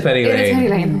is Penny Lane. It is Penny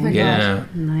Lane. Oh my God. Yeah.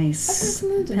 Nice.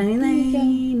 London. Penny There you go.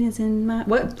 Lane is in my...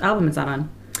 What album is that on?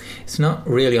 It's not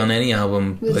really on any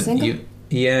album, Was it but single?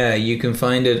 you can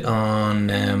find it on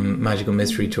Magical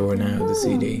Mystery Tour now, the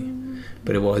CD.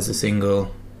 But it was a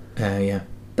single. Yeah.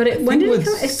 But I when think did it with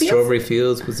come? It feels... Strawberry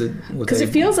Fields was it? Because it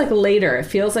feels like later. It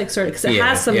feels like sort of... Because it Yeah,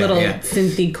 has some yeah, little yeah.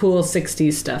 synthy, cool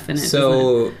 60s stuff in it. doesn't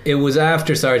So it was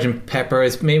after Sgt. Pepper.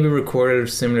 It's maybe recorded at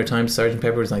a similar time. Sgt.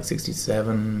 Pepper was like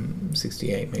 67,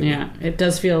 68 it? maybe. Yeah. It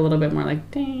does feel a little bit more like...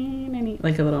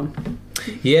 Like a little...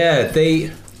 Yeah,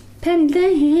 they... Penny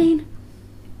Lane.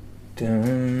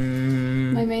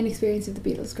 My main experience of the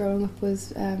Beatles growing up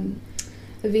was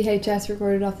a VHS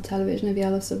recorded off the television of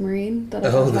Yellow Submarine. That I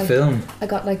Oh, got, the like, film. I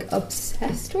got like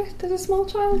obsessed with as a small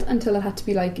child until it had to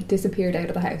be like disappeared out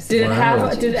of the house. Did Wow.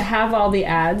 it have all the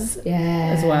ads?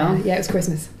 Yeah, as well? Yeah, it was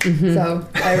Christmas, so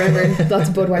I remember lots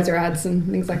of Budweiser ads and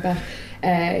things like that.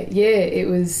 Yeah, it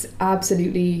was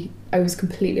absolutely. I was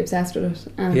completely obsessed with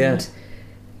it, and Yeah.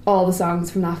 all the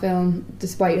songs from that film,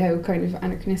 despite how kind of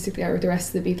anachronistic they are with the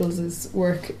rest of the Beatles'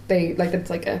 work. They like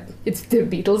it's the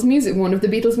Beatles music, one of the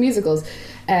Beatles musicals,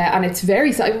 and it's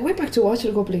very. I went back to watch it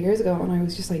a couple of years ago, and I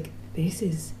was just like, this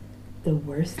is the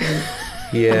worst thing.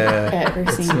 Ever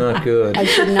it's seen. not good. I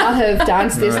should not have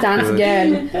danced this dance good.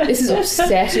 again. This is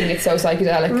upsetting. It's so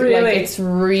psychedelic. Really? Like, it's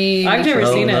really. I've never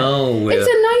seen it.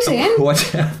 It's a night in. What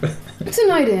happened? It's a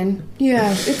night in.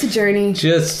 Yeah, it's a journey.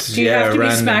 Just Do you have to be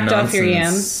random smacked off your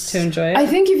nonsense. yams to enjoy it? I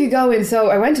think if you go in, so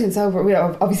I went in sober,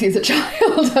 obviously as a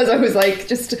child, as I was like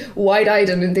just wide-eyed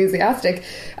and enthusiastic,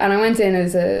 and I went in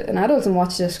as an adult and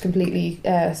watched it completely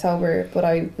sober, but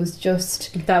I was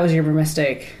just... That was your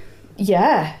mistake.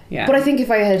 Yeah. Yeah. But I think if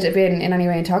I had been in any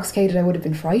way intoxicated, I would have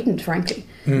been frightened, frankly.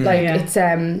 Like, Yeah.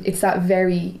 it's that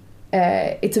very...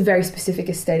 it's a very specific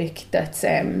aesthetic that's...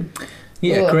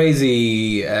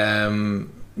 crazy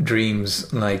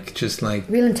dreams, like just like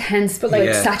real intense, but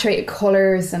like saturated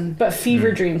colours and... But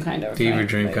fever dream kind of. fever right?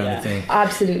 dream But kind yeah. of thing.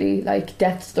 Absolutely, like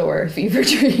death's door fever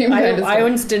dream. I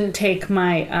once didn't take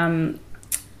my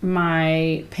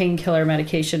my painkiller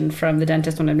medication from the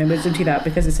dentist when I made wisdom teeth out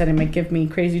because it said it might give me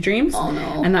crazy dreams. Oh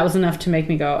no! And that was enough to make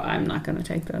me go, I'm not going to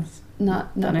take this.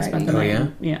 Not Then I spent the right.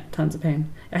 night. Yeah, tons of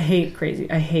pain. I hate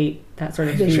that sort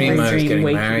of The I dream I was getting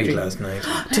waking married dream. last night.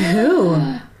 To who?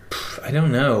 I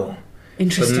don't know. But the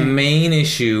Interesting. main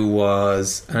issue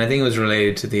was, and I think it was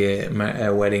related to the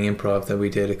wedding improv that we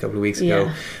did a couple of weeks ago,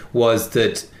 Yeah. was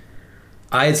that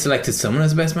I had selected someone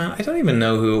as best man. I don't even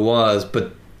know who it was,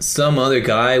 but some other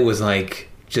guy was like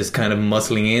just kind of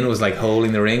muscling in, was like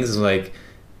holding the rings, was like,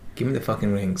 give me the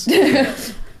fucking rings.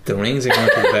 The rings are going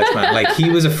to the best man. Like, he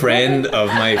was a friend of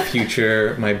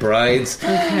my bride's.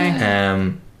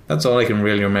 Okay. That's all I can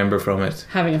really remember from it.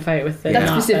 Having a fight with the That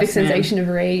not specific best man. sensation of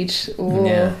rage. Oh.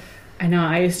 Yeah. I know.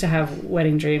 I used to have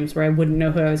wedding dreams where I wouldn't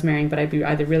know who I was marrying, but I'd be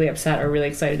either really upset or really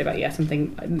excited about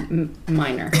something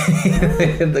minor.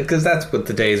 Because that's what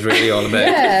the day is really all about.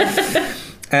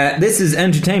 Yeah. This is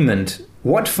entertainment.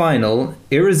 What final,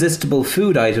 irresistible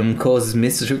food item causes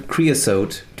Mr.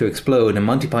 Creosote to explode in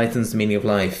Monty Python's The Meaning of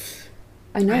Life?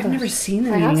 I know I've that. never seen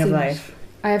The I have Meaning of seen Life.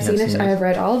 I have You seen have it. seen I it? have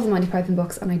read all of the Monty Python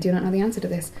books, and I do not know the answer to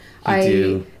this.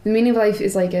 do. The Meaning of Life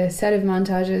is like a set of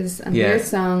montages and Yeah. weird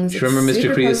songs. Do you remember It's Mr.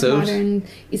 super Creosote? postmodern.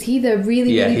 Is he the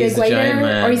really, Yeah, really he's big the giant waiter,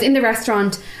 man. or he's in the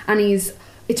restaurant and it's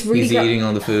really He's eating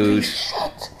all the food.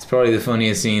 It's probably the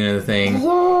funniest scene in the thing.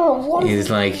 He's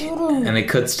like, and it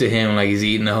cuts to him like he's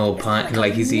eating a whole pint,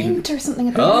 like he's eating. mint or something.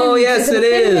 At the Oh end. yes, Is it a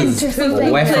is. mint or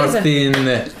something? Wafer thin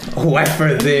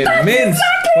mint.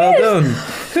 Well done,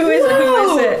 Who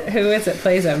is it?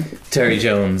 Plays him. Terry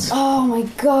Jones. Oh my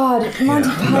god, Monty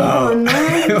Python,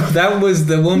 man. That was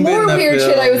the one bit in More that weird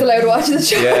film. shit I was allowed to watch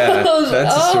as a child. Yeah,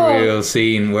 that's a Oh. surreal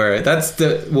scene where that's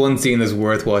the one scene that's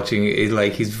worth watching. Is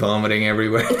like he's vomiting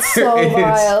everywhere. It's so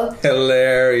vile.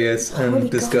 Hilarious and Holy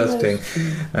disgusting.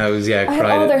 I was I had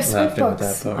cried all their at script laughing at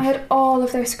books. that part. I had all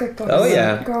of their script books. Oh,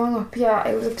 yeah. Growing up, yeah,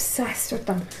 I was obsessed with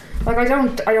them. Like I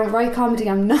don't write comedy.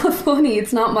 I'm not funny.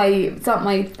 It's not my.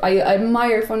 I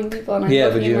admire funny people and I Yeah,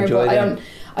 love but you humor, enjoy but them.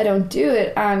 I don't do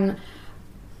it. And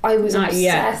I was Not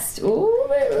yet. obsessed.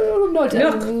 Oh no! Look,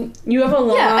 you have a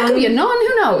long. Yeah, I could be a nun.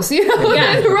 Who knows? You know,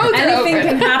 Yeah, the roads are anything open.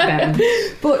 can happen.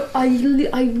 But I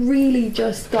really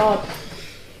just thought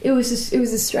it was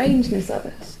the strangeness of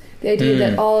it. The idea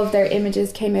that all of their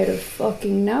images came out of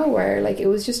fucking nowhere. Like, it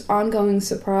was just ongoing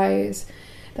surprise.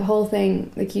 The whole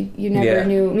thing, like, you never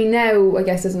knew. I mean, now, I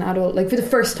guess, as an adult, like, for the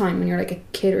first time when you're, like, a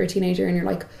kid or a teenager and you're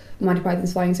like, Monty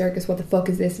Python's Flying Circus, what the fuck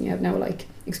is this? And you have no, like,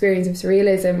 experience of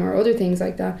surrealism or other things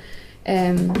like that.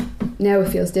 Now it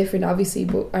feels different, obviously,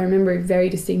 but I remember very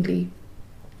distinctly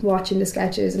watching the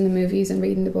sketches and the movies and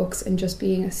reading the books and just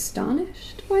being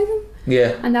astonished by them.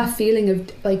 Yeah. And that feeling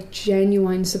of, like,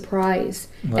 genuine surprise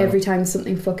every time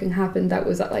something fucking happened that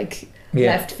was at, like,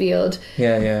 left field.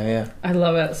 Yeah. I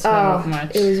love it so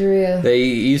much. It was real. They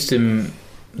used to,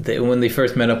 when they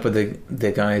first met up with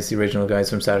the guys, the original guys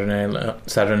from Saturday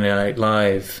Night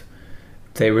Live,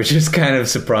 they were just kind of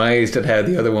surprised at how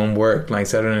the other one worked. Like,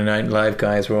 Saturday Night Live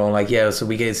guys were all like, yeah, so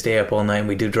we get to stay up all night and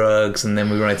we do drugs and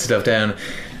then we write stuff down.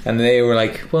 And they were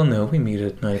like, well, no, we meet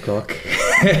at 9 o'clock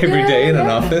every day in an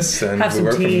office and Have we some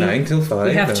work tea. from 9 till 5.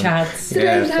 We have and chats. Sit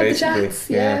down to have the basically, chats.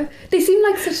 Yeah. They seem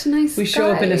like such nice We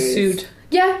show up in a guys. suit.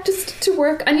 Yeah, just to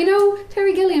work. And you know,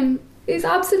 Terry Gilliam is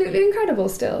absolutely incredible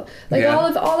still. Like, Yeah.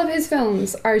 all of his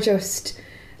films are just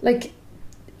like,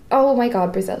 oh my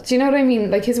god, Brazil. Do you know what I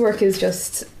mean? Like, his work is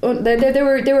just they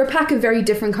were a pack of very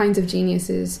different kinds of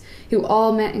geniuses who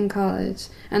all met in college,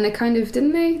 and they kind of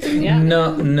didn't they? Yeah.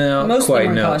 No, Most quite of them were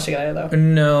in no. college together, though.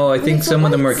 No, I think they some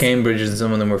of them were what? Cambridge and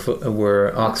some of them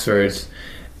were Oxford.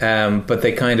 but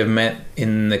they kind of met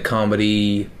in the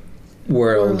comedy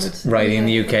world, right, in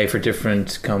the UK for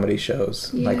different comedy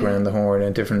shows, like Round the Horn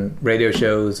and different radio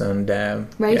shows and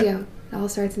radio. It all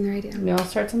starts in the radio. It all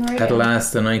starts on the radio. At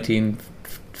last, the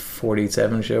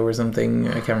 1947 show or something.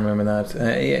 I can't remember that.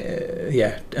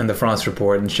 And the Frost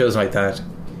Report and shows like that.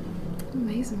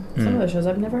 Amazing. Some of the shows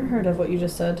I've never heard of. What you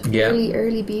just said. Yeah.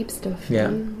 Early Beeb stuff. Yeah.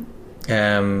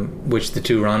 Which the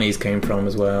two Ronnies came from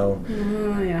as well.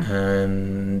 Oh yeah.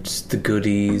 And the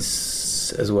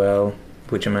Goodies as well,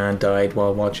 which a man died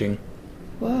while watching.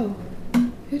 Whoa.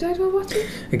 Who died while watching?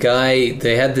 A guy,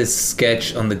 they had this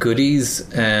sketch on the Goodies,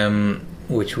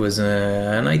 which was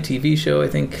an ITV show, I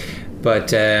think. But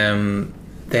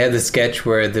they had the sketch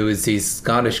where there was these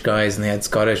Scottish guys and they had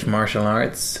Scottish martial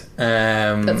arts.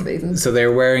 That's amazing. So they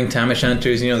were wearing tam o'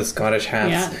 shanters, the Scottish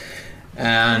hats. Yeah.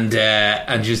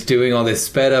 And just doing all this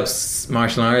sped up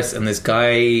martial arts, and this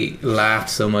guy laughed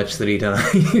so much that he died.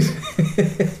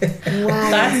 Wow,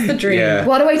 that's the dream. Yeah.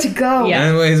 What a way to go! Yeah.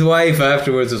 And his wife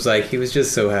afterwards was like, he was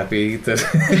just so happy that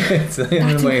That's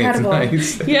incredible.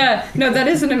 It's nice. Yeah, no, that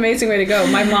is an amazing way to go.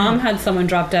 My mom had someone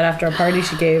drop dead after a party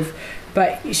she gave,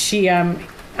 but she,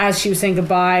 as she was saying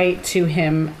goodbye to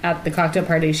him at the cocktail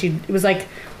party, it was like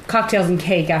cocktails and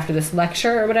cake after this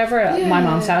lecture or whatever at my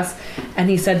mom's house, and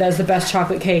he said that was the best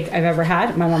chocolate cake I've ever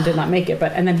had. My mom did not make it,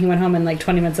 and then he went home and like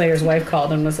 20 minutes later his wife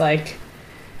called and was like,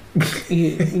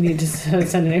 you need to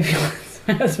send an ambulance.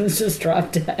 My husband's just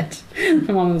dropped dead.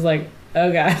 My mom was like,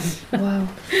 oh god. Wow.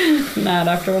 Not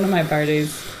after one of my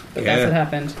parties, but that's what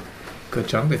happened. Good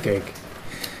chocolate cake.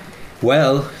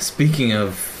 Well, speaking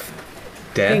of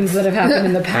death, Things that have happened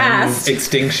in the past. and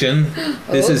extinction,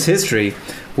 this is history.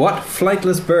 What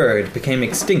flightless bird became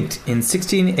extinct in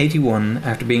 1681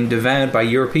 after being devoured by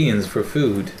Europeans for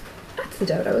food? That's the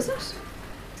dodo, isn't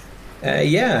it?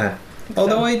 Yeah.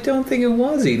 Although I don't think it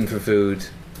was eaten for food.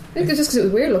 I think it's just because it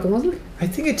was weird looking, wasn't it? I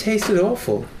think it tasted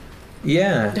awful.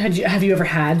 Yeah. Have you ever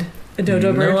had a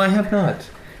dodo bird? No, I have not.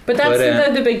 But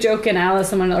that's the big joke in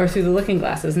Alice or Through the Looking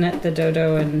Glass, isn't it? The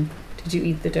dodo and did you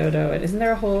eat the dodo? And isn't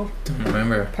there a whole Don't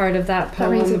remember. part of that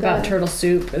poem about turtle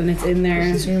soup and it's in there? I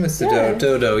assume it's the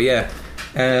dodo, yeah.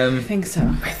 I think so.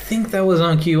 I think that was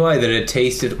on QI that it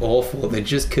tasted awful. They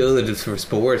just killed it for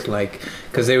sport,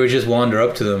 because they would just wander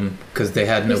up to them because they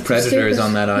had no It's too predators stupid.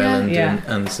 on that island, Yeah.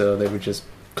 and so they would just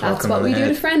clock That's them what on we the do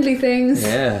head. to friendly things.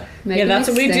 Yeah, Make That's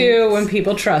what we extinct. do when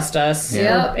people trust us.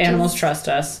 Yeah. Or animals trust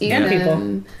us. Even, And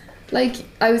people.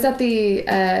 I was at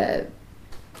the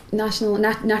National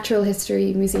Natural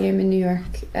History Museum in New York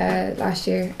last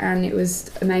year, and it was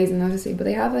amazing, obviously. But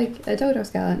they have a dodo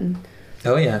skeleton,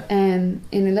 oh yeah. in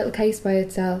a little case by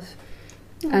itself,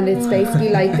 and it's basically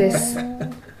like this.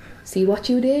 See what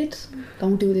you did?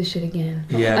 Don't do this shit again.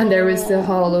 Yeah. And there was the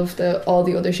whole of all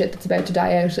the other shit that's about to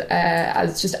die out,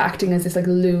 as just acting as this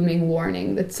looming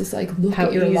warning that's just look How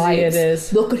at your easy lives, it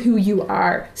is. look at who you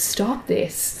are, stop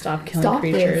this, Stop killing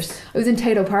creatures. this. I was in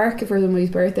Tato Park for somebody's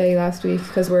birthday last week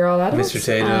because we're all adults. Mr.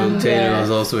 Tato and,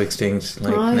 was also extinct. Oh,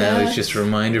 now yeah. it's just a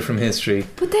reminder from history.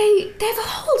 but they have a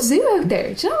whole zoo out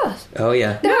there. Do you know that? Oh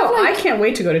yeah. They No, have, I can't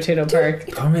wait to go to Tato Park.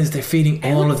 The problem is they're feeding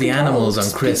all of the animals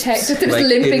on crisps. They're just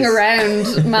limping around,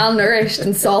 malnourished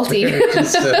and salty. They're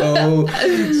just so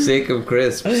sick of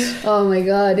crisps. Oh my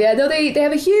god, yeah. No, they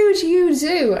have a huge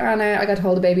zoo, and I got to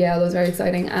hold a baby owl. It was very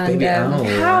exciting. And Baby owl.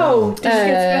 How? Wow. Did you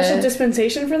get special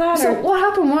dispensation for that? So or? what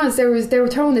happened was they were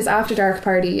throwing this after dark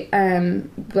party,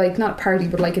 not a party,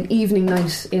 but an evening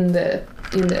night in the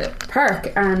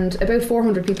park, and about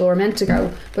 400 people were meant to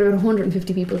go, but about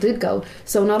 150 people did go.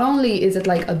 So not only is it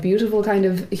a beautiful kind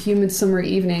of humid summer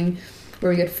evening where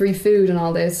we get free food and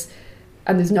all this,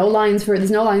 and there's no lines for any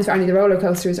of the roller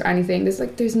coasters or anything.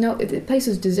 The place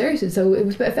was deserted, so it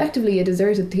was effectively a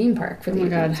deserted theme park for the Oh my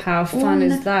god, evening. how fun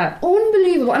is that?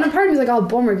 Unbelievable. And a part of me was oh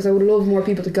bummer, because I would love more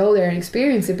people to go there and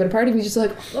experience it, but a part of me just I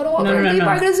don't want to theme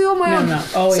park, I do on my own. No.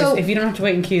 Always. So, if you don't have to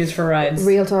wait in queues for rides,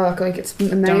 real talk, it's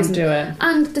amazing. don't do it.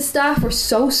 And the staff were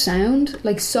so sound,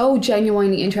 so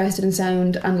genuinely interested in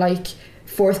sound, and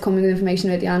forthcoming with information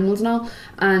about the animals and all.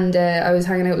 And I was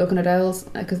hanging out looking at owls,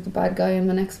 because the bad guy in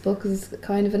the next book is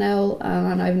kind of an owl,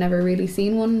 and I've never really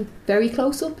seen one very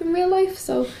close up in real life.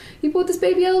 So he put this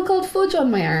baby owl called Fudge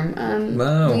on my arm, and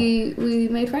Wow. we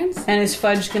made friends. And is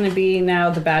Fudge going to be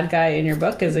now the bad guy in your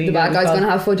book? Is he The bad guy's going to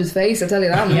have Fudge's face, I'll tell you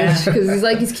that much. Yeah.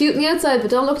 Because he's cute on the outside, but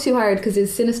don't look too hard, because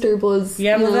his sinister buzz.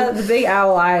 Yeah, well, the big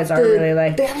owl eyes are really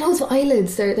They have loads of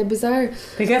eyelids. They're bizarre.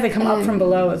 They come up from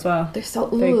below as well. They're so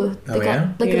Big. they got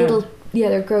yeah? a Yeah. little. Yeah,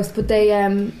 they're gross. But they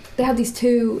have these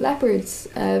two leopards,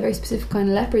 very specific kind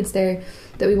of leopards there,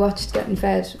 that we watched getting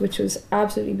fed, which was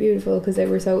absolutely beautiful, because they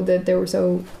were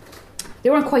so they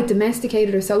weren't quite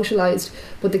domesticated or socialised,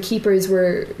 but the keepers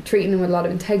were treating them with a lot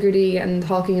of integrity and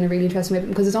talking in a really interesting way,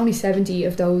 because there's only 70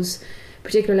 of those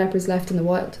particular leopards left in the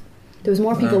wild. There was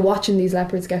more people watching these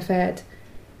leopards get fed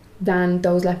than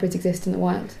those leopards exist in the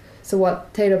wild. So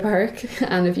what Tato Park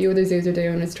and a few other zoos are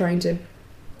doing is trying to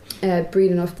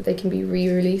breed enough that they can be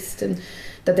re-released, and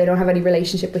that they don't have any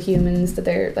relationship with humans, that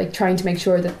they're like trying to make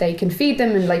sure that they can feed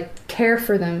them and like care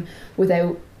for them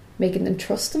without making them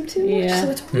trust them too much. So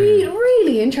it's really,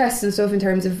 really interesting stuff in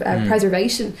terms of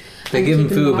preservation. They give them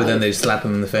food, but then they slap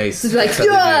them in the face. It's like,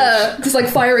 yeah, just like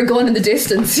fire a gun in the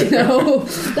distance, you know.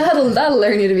 that'll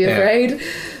learn you to be afraid.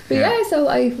 But yeah, so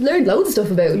I learned loads of stuff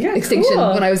about extinction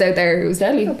when I was out there. It was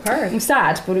deadly. It was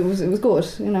sad, but it was good,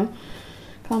 you know.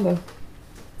 Combo.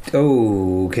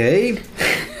 Okay.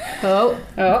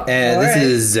 This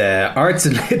is arts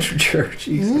and literature.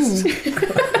 Jesus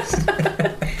Christ.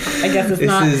 I guess this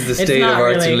is the state of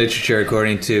arts and literature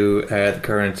according to the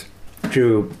current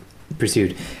True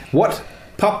Pursuit. What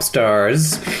pop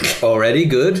stars, already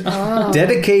good,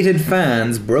 dedicated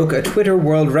fans broke a Twitter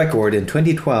world record in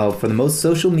 2012 for the most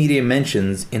social media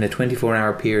mentions in a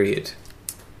 24-hour period?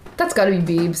 That's got to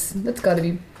be Biebs. That's got to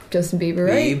be Justin Bieber,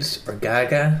 right? Biebs or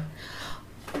Gaga?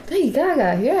 Hey,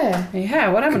 Gaga, yeah. Yeah,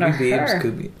 what happened to Biebs, her?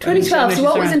 could be. 2012. So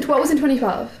what was in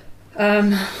 2012?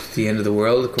 The end of the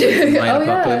world, according to my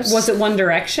apocalypse. Was it One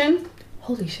Direction?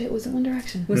 Holy shit, was it One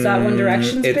Direction? Was that One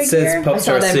Direction's big year? It says pop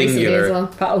star singular. Well.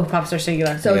 Pop star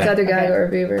singular. So it's either Gaga or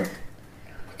Bieber.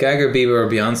 Gaga, Bieber, or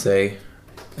Beyonce.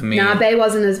 I mean, Bey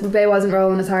wasn't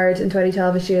rolling as hard in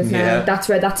 2012 as she is now. That's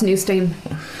right. That's new steam.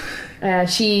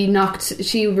 She dropped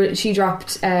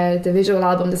the visual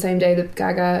album the same day that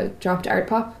Gaga dropped Art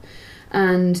Pop,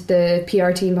 and the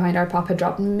PR team behind Art Pop had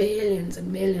dropped millions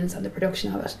and millions on the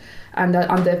production of it and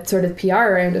on the sort of PR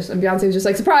around it, and Beyonce was just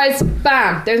like, surprise,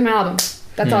 bam, there's my album,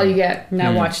 that's all you get,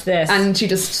 now watch this, and she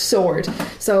just soared.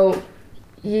 So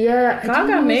yeah,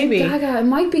 Gaga, maybe Gaga, it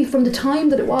might be from the time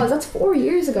that it was. That's 4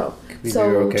 years ago. So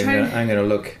okay, I'm gonna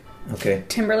look. Okay,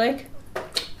 Timberlake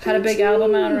had a big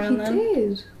album out around then. He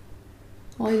did.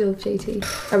 I love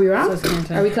JT. Are we wrong?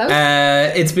 Are we close?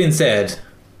 It's been said.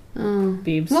 Oh,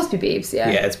 Biebs. Must be Biebs,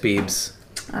 yeah. Yeah, it's Biebs.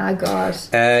 Ah, God.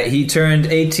 He turned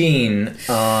 18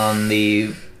 on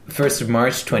the 1st of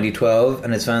March 2012,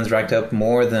 and his fans racked up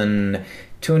more than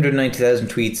 290,000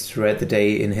 tweets throughout the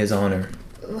day in his honour.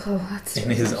 Oh, that's in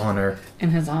his honour.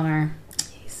 In his honour.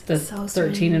 The so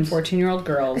 13 and 14-year-old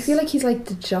girls. I feel like he's like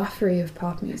the Joffrey of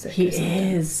pop music. He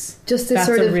is. Just this That's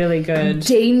sort of really good,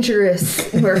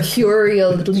 dangerous,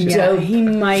 mercurial little joke. He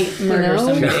might murder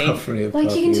somebody. Like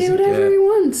he can do whatever he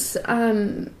wants,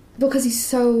 because he's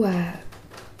so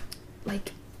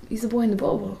he's the boy in the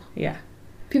bubble. Yeah.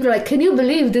 People are like, can you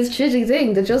believe this shitty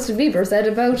thing that Justin Bieber said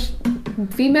about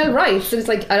female rights? And it's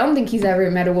like, I don't think he's ever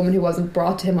met a woman who wasn't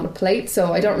brought to him on a plate,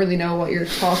 so I don't really know what you're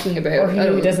talking about.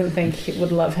 Or he doesn't think he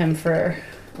would love him for...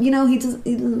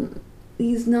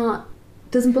 he's not...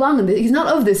 doesn't belong in this. He's not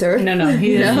of this earth. No,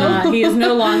 he is not. He is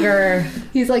no longer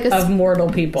he's like of mortal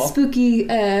people. Spooky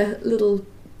little,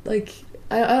 like,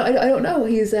 I don't know.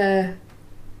 He's still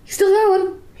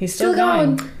going. He's still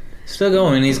going. Still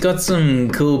going. He's got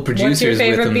some cool producers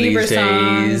with him Bieber these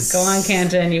days. Song? Go on,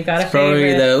 Canton. You've got a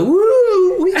probably favorite. The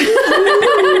woo.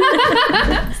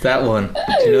 It's that one.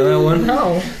 Do you know that one?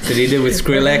 No. That he did with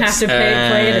Skrillex. Have to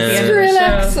play it at the end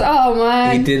Skrillex. of the show. Oh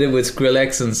man. He did it with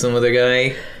Skrillex and some other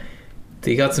guy.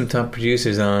 He got some top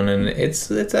producers on, and it's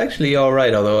actually all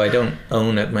right. Although I don't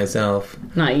own it myself.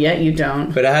 Not yet. You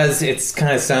don't. But it's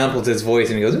kind of sampled his voice,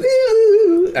 and he goes. Woo!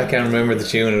 I can't remember the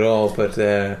tune at all, but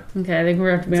okay, I think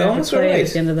we're going to almost play right. it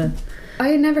at the end of the... I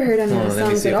had never heard any of the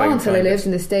songs at all until I lived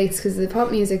in the States, because the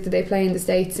pop music that they play in the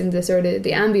States and the sort of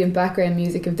the ambient background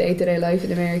music of day-to-day life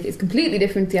in America is completely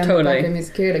different to the ambient background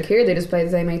music here. Like here they just play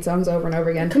the same 8 songs over and over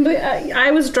again.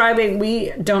 I was driving,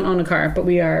 we don't own a car, but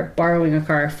we are borrowing a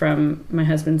car from my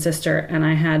husband's sister, and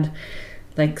I had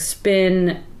like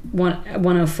spin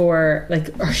 104,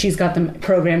 or she's got them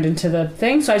programmed into the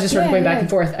thing, so I just sort of going back and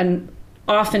forth, and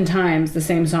oftentimes the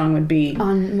same song would be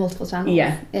on multiple channels.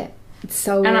 Yeah. It's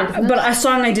so weird, but a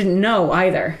song I didn't know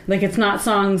either. Like it's not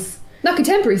songs, not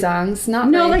contemporary songs, not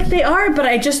like they are, but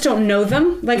I just don't know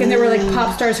them. Like, and there were like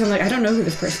pop stars who I'm like, I don't know who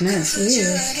this person is.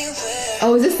 Weird.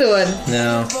 Oh, is this the one?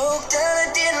 No.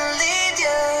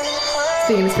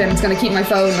 Speaking of spin, I'm just going to keep my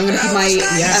phone. I'm going to keep my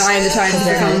eye on the time because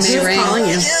they're calling me. Who's calling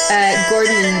you?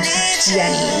 Gordon and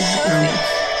Jenny.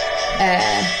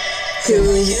 Who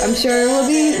I'm sure will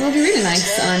be really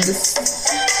nice, and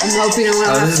I'm hoping I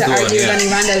won't have to argue with any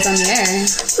randos on the air.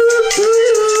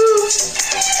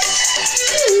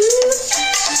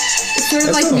 It's sort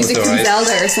sounded like music from alright.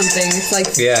 Zelda or something. It's like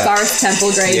Forest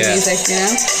Temple grade music, you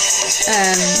know.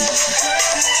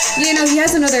 You know, he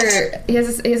has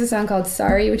a song called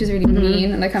 "Sorry," which is really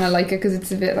mean, and I kind of like it because it's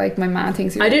a bit like my man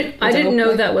thinks. I didn't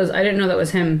know that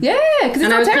was him. Yeah, because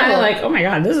I was kind of like, oh my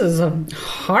god, this is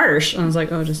harsh. And I was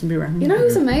like, oh, Justin Bieber. You know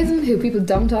who's amazing? Who people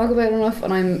don't talk about enough?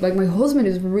 And I'm like, my husband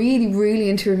is really, really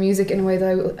into her music in a way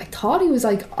that I thought he was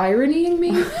like ironying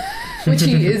me. Which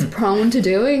he is prone to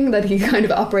doing, that he kind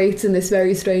of operates in this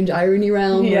very strange irony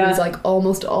realm where he's like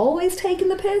almost always taking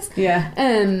the piss. Yeah.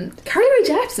 Carly Rae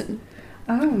Jepsen.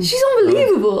 Oh. She's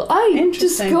unbelievable. I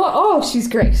just got she's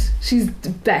great. She's the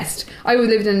best. I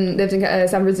lived in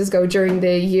San Francisco during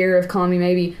the year of Call Me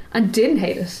Maybe and didn't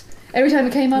hate it. Every time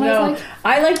it came on, I was like,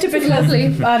 I liked it because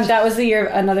that was the year,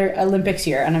 another Olympics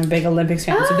year, and I'm a big Olympics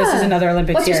fan, so this is another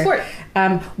Olympics year. What's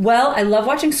your sport? Well, I love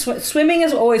watching swimming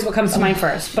is always what comes to mind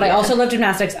first, but I also love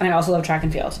gymnastics and I also love track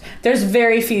and field. There's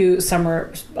very few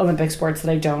summer Olympic sports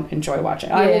that I don't enjoy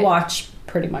watching. I will watch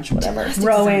pretty much whatever.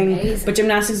 Rowing, but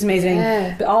gymnastics is amazing.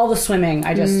 Yeah. But all the swimming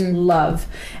I just love.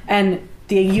 And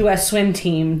the US swim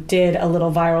team did a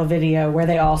little viral video where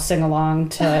they all sing along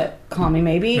to Call Me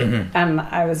Maybe, and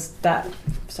I was that,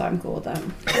 so I'm cool with that.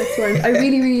 That's right. I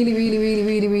really, really, really, really,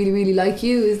 really, really, really like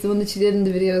You is the one that she did in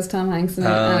the videos, Tom Hanks, and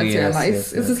it's real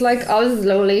nice. It's just like, this is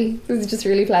lovely. It's just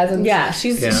really pleasant. Yeah,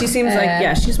 she seems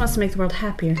like, she just wants to make the world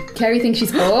happier. Carrie thinks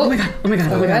she's oh my god.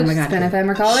 Spin FM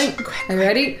are calling. Are you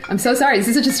ready? I'm so sorry. This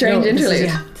is such a strange interlude.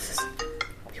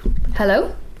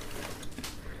 Hello?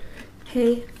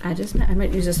 Hey, I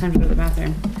might use this time to go to the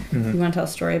bathroom. You want to tell a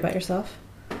story about yourself?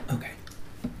 Okay.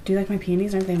 Do you like my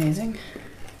peonies? Aren't they amazing?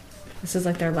 This is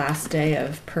like their last day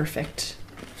of perfect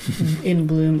in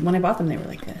bloom. When I bought them, they were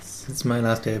like this. It's my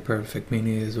last day of perfect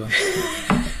peony as well.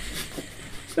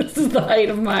 This is the height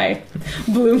of my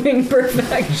blooming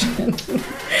perfection.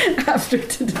 After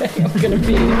today, I'm going to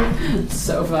be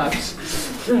so fucked.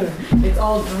 It's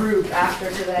all droop after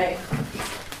today.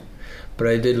 But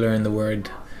I did learn the word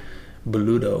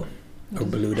boludo or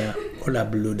boluda or la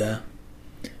boluda,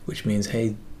 which means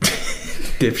hey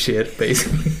dipshit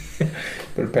basically.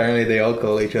 But apparently they all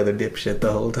call each other dipshit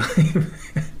the whole time.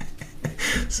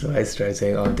 So I started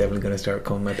saying, I'm definitely going to start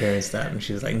calling my parents that, and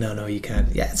she was like, no, you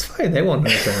can't. Yeah, it's fine, they won't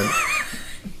understand.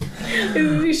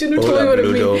 You shouldn't have told me what it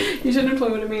means. You shouldn't have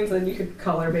told me what it means, then you could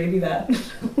call our baby that.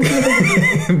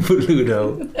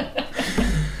 Boludo.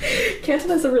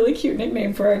 Canton has a really cute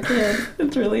nickname for our kid.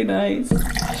 It's really nice.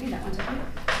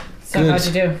 So Good. how'd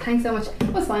you do? Thanks so much.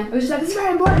 It was fine. I was just like, this is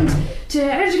very important to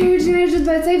educate your teenagers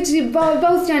about safety,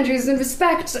 both genders, and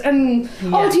respect, and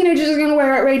all teenagers are going to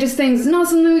wear outrageous things. It's not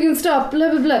something we can stop, blah,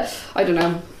 blah, blah. I don't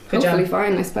know. Good Hopefully job.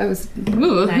 fine, I suppose.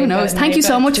 Ooh, who knows? Thank you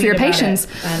so much for your patience.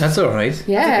 That's alright.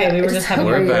 Yeah. It's okay, we were just having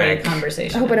a great back.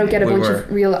 conversation. I hope I don't get a bunch of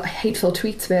real hateful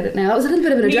tweets about it now. That was a little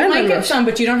bit of an adrenaline You might get rush. some,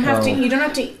 but you don't have to. You don't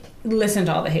have to listen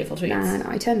to all the hateful tweets. No,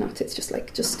 I tend not to. It's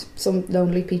just some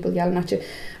lonely people yelling at you.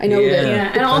 I know that.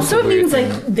 Yeah, and also it means like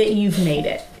that you've made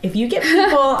it. If you get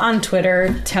people on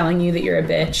Twitter telling you that you're a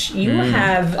bitch, you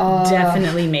have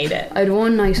definitely made it. I had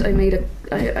one night I made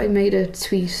a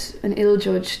tweet, an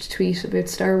ill-judged tweet about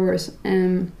Star Wars.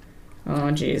 Oh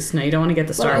jeez, no, you don't want to get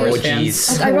the Star Wars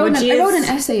fans. I wrote an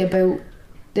essay about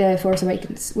The Force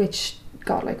Awakens, which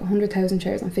got like 100,000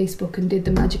 shares on Facebook and did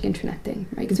the magic internet thing.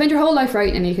 Right? You can spend your whole life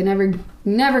writing and you can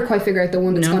never quite figure out the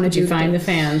one that's going to do. You find the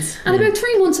fans. And about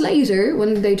 3 months later,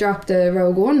 when they dropped the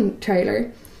Rogue One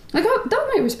trailer, like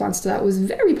my response to that was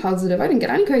very positive. I didn't get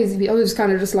any crazy. I was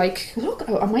kind of just like, look,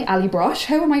 am I Ali Brosh?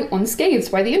 How am I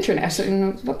unscathed by the internet?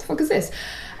 And what the fuck is this?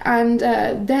 And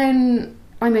then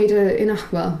I made it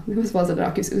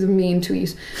was a mean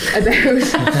tweet about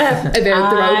the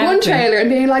Rogue One trailer and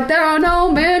being like, there are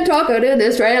no men talking in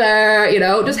this trailer,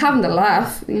 just having to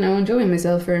laugh, enjoying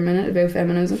myself for a minute about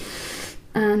feminism.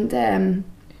 And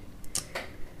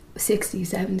 60,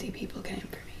 70 people came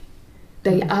for me.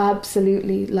 They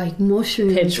absolutely like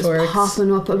mushrooms pitchforks. Just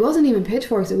popping up. It wasn't even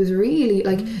pitchforks, it was really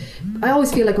like, I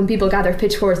always feel like when people gather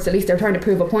pitchforks, at least they're trying to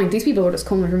prove a point. These people were just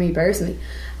coming for me personally.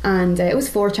 And it was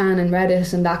 4chan and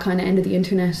Reddit and that kind of end of the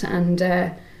internet, and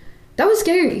that was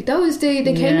scary.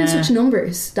 They came in such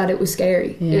numbers that it was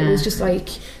scary. It was just like,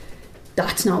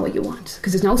 that's not what you want,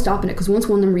 because there's no stopping it, because once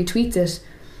one of them retweets it,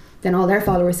 then all their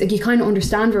followers, like, you kind of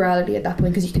understand virality at that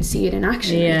point because you can see it in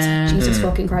action. It's, Jesus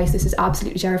fucking Christ, this is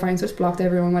absolutely terrifying. So I just blocked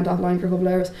everyone, went offline for a couple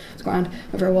of hours. It's grand,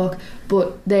 went for a walk.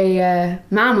 But they,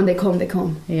 when they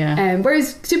come. Yeah.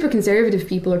 Whereas super conservative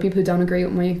people or people who don't agree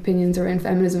with my opinions around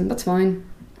feminism, that's fine.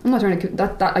 I'm not trying to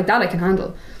that I can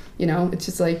handle. It's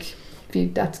just like,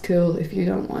 that's cool. If you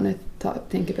don't want to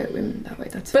think about women that way,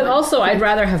 that's But fine. also, I'd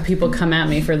rather have people come at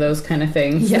me for those kind of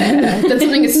things. Yeah, that's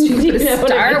something as stupid as You know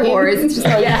what I Star mean? Wars. It's just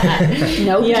like,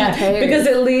 nobody cares. Because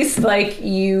at least like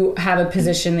you have a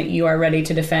position that you are ready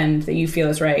to defend that you feel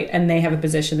is right, and they have a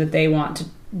position that they want to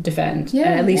defend. Yeah,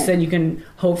 and at least then you can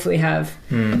hopefully have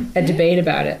a debate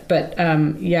about it. But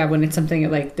when it's something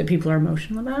like that people are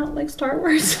emotional about, like Star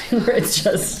Wars, where it's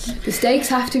just the stakes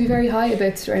have to be very high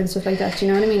about certain stuff like that. Do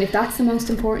you know what I mean? If that's the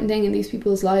most important thing in these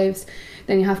people's lives,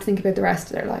 then you have to think about the rest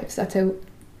of their lives. That's how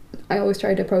I always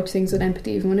try to approach things with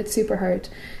empathy, even when it's super hard.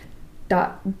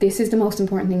 That this is the most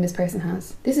important thing this person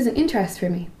has. This is an interest for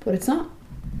me, but it's not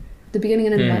the beginning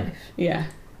and end of my life. Yeah,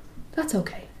 that's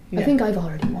okay. Yeah. I think I've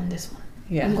already won this one.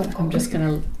 Yeah, I'm just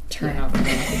gonna turn off.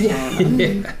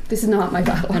 This is not my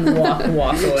battle. And walk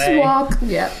away. Just walk.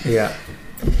 Yeah. Yeah.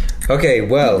 Okay.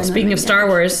 Well, speaking of Star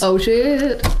Wars, oh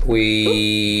shit, I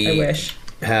we wish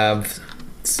have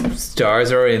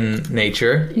stars are in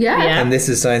nature. Yeah. And this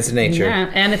is science and nature. Yeah,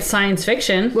 and it's science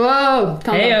fiction. Whoa.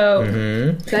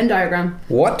 Heyo. Venn diagram.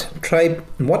 What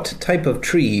type of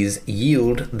trees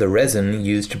yield the resin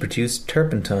used to produce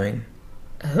turpentine?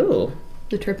 Oh,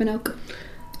 the turpin oak.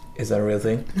 Is that a real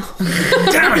thing? No.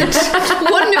 Damn it!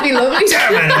 Wouldn't it be lovely?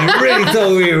 Damn it! I really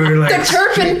thought we were like the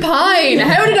turpin pine.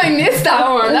 How did I miss that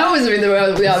one? That was really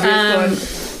the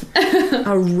obvious one.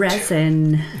 A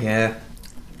resin. Yeah.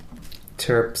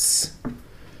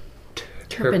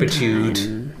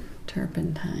 Turpitude.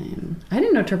 Turpentine. I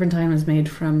didn't know turpentine was made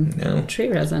from tree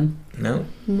resin. No.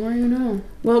 The more you know.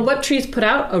 Well, what trees put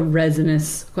out a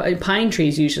resinous? Pine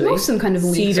trees usually. Most of them kind of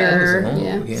cedar.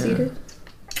 Yeah, cedar.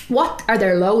 What are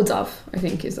there loads of, I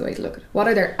think is the way to look at it. What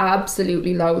are there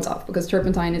absolutely loads of? Because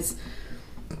turpentine is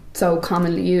so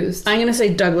commonly used. I'm going to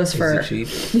say Douglas fir.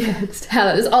 Yeah, it's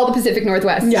all the Pacific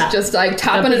Northwest. Yeah. Just like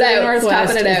tapping it out.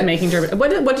 Tapping it out. Making turpentine.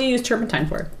 What do you use turpentine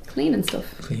for? Cleaning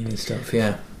stuff,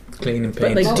 yeah. Cleaning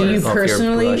paint. But like, do you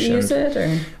personally use it?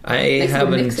 Or? I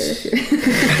haven't.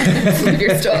 If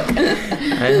you're stuck.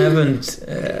 I haven't.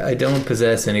 I don't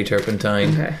possess any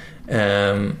turpentine. Okay.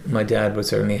 My dad would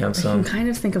certainly have some. I can kind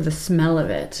of think of the smell of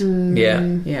it.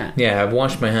 Yeah. I've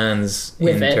washed my hands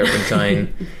with in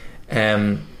turpentine.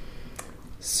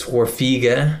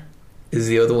 Swarfiga is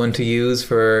the other one to use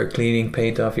for cleaning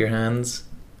paint off your hands.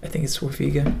 I think it's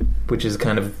Swarfiga, which is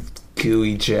kind of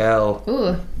gooey gel.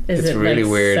 Ooh. Is it's it really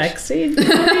like weird. Sexy gooey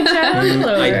gel?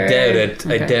 I doubt it.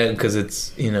 Okay. I doubt because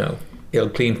it's it'll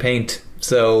clean paint.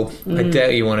 So I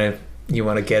doubt you want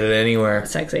to get it anywhere.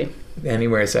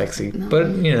 Anywhere sexy. No. But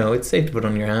it's safe to put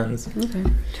on your hands. Okay.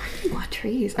 What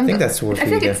trees? I think that's Swarfiga. I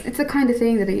think it's the kind of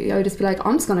thing that I would just be like,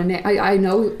 I'm just gonna name. I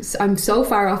know I'm so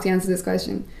far off the answer to this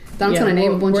question. That I'm just gonna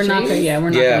name a bunch of trees. We're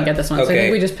not gonna get this one. Okay. So I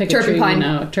think we just pick turpentine.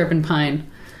 a tree. Turpentine.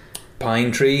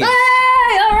 Pine tree. Hey,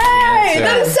 all right.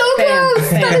 That is so close.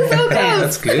 That is so close.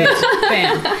 That's good.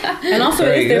 Bam. And also,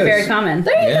 they're very common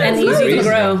and easy to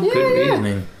grow. Good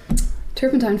reasoning.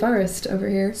 Turpentine forest over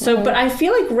here. So, but I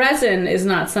feel like resin is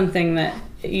not something that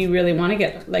you really want to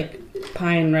get, like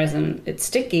pine resin. It's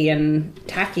sticky and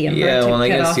tacky and hard to I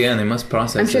get guess off. they must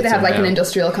process it. I'm sure they have like somehow. an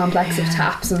industrial complex of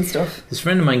taps and stuff. This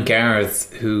friend of mine,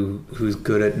 Gareth, who's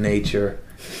good at nature,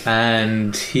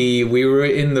 and we were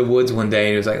in the woods one day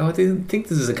and he was like, I think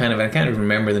this is a kind of, I can't even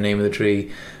remember the name of the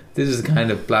tree. This is a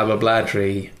kind of blah blah blah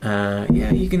tree.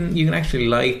 You can actually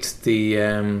light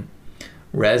the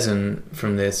resin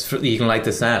from this. You can light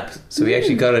the sap. So we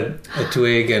actually got a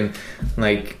twig and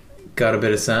like got a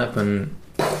bit of sap and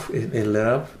it lit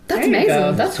up. That's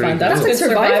amazing. That's fun. Cool. That's a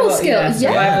survival skill. Yeah.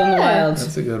 Survival in the wild.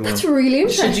 That's a good one. That's really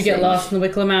interesting. Should you get lost in the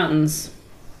Wicklow Mountains?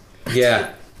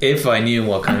 Yeah. If I knew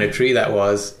what kind of tree that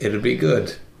was, it'd be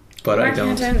good. But I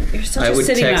don't. You're such I would a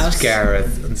city text mouse.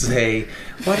 Gareth and say,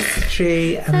 "What's the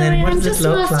tree?" And then what does it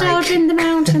look like? I'm just lost out in the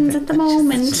mountains at the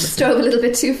moment. Just drove a little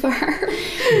bit too far.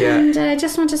 Yeah. And I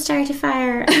just want to start a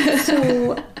fire.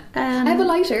 So I have a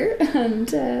lighter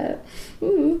and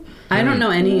I don't know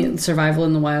any survival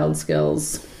in the wild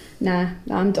skills. Nah,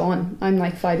 I'm done. I'm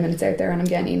like 5 minutes out there and I'm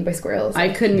getting eaten by squirrels. I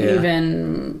couldn't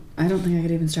even. I don't think I could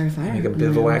even start a fire. Like a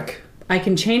bivouac. I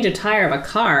can change a tire of a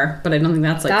car, but I don't think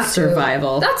that's like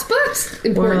survival. That's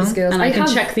important skills. And I can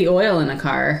check the oil in a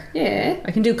car. Yeah.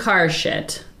 I can do car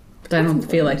shit. But I don't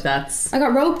feel like that's... I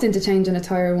got roped into changing a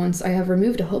tyre once. I have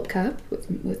removed a hubcap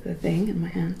with the thing in my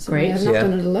hand. So Great. I have not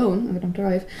done it alone. I don't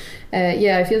drive.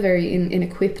 I feel very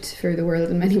inequipped for the world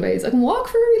in many ways. I can walk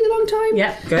for a really long time.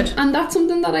 Yeah, good. And that's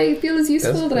something that I feel is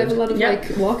useful, that I have a lot of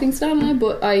like walking stamina.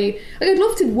 But I'd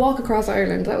love to walk across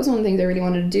Ireland. That was one of the things I really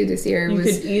wanted to do this year. You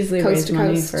could easily raise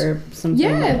money for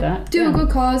something like that. Do a good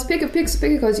cause. Pick a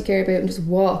cause you care about and just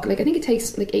walk. Like I think it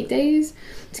takes like 8 days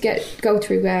to go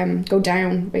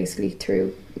down basically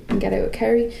through and get out of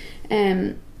Kerry.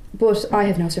 But I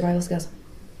have no survival skills.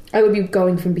 I would be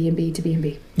going from B&B to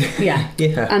B&B. Yeah.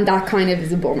 And that kind of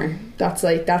is a bummer.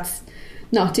 That's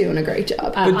not doing a great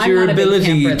job. But your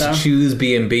ability to choose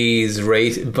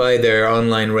B&Bs by their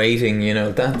online rating,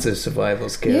 that's a survival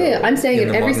skill. Yeah, I'm saying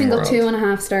it every single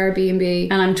 2.5 star B&B.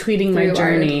 And I'm tweeting my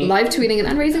journey. Live tweeting it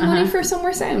and raising money for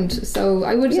Somewhere Sound. So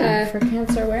I would... for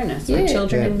cancer awareness for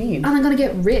children in need. And I'm going to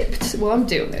get ripped while I'm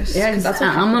doing it. Yeah, that's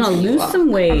what I'm going to lose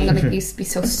some weight. I'm going to be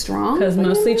so strong. Because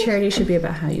mostly charity should be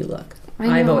about how you look.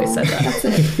 I've always said that. That's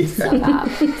it. So glam.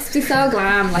 It's be so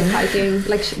glam, like hiking.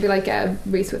 Like should be like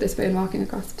Reese Witherspoon walking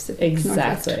across the Pacific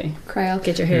Exactly. Northwest.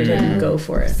 Get your hair done and go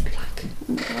for it.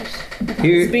 Oh my gosh.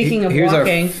 Speaking of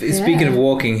walking. Speaking of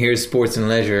walking, here's sports and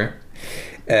leisure,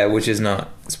 which is not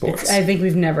sports. I think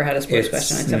we've never had a sports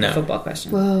question except a football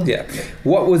question. Whoa. Yeah.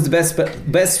 What was the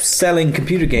best-selling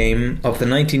computer game of the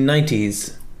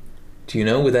 1990s? Do you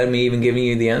know, without me even giving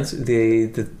you the answer?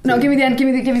 No, give me the end. Give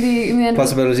me the end.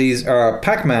 Possibilities are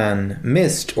Pac-Man,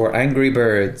 Myst, or Angry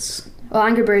Birds. Well,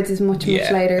 Angry Birds is much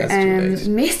later. That's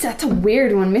Myst, that's a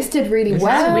weird one. Myst did really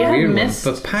well. We had weird Myst.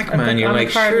 But Pac-Man, you're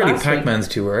like, surely Pac-Man's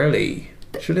too early.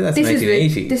 Surely that's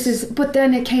 1980s. But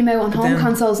then it came out on home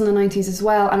consoles in the 90s as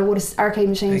well, and arcade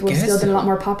machines would have still been a lot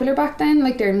more popular back then.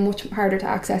 Like they're much harder to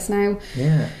access now.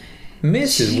 Yeah.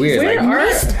 Myst is weird.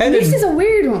 Myst is a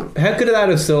weird one. How could that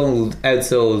have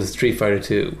outsold Street Fighter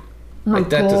 2? Like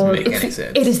that doesn't make any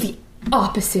sense. It is the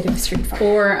opposite of Street Fighter.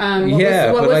 Or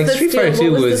what was Street Fighter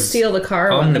 2 was the steal the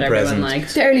car one that everyone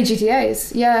liked? The early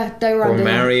GTAs. Yeah, they were on the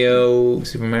Mario,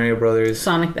 Super Mario Brothers,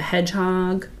 Sonic the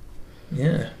Hedgehog.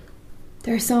 Yeah.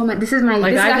 There's so much. This is my...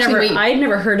 Like I'd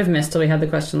never heard of Myst till we had the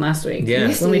question last week.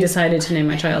 Yeah. When we decided to name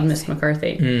my child Miss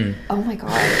McCarthy. Oh my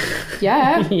god.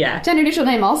 Yeah. Yeah. Gender neutral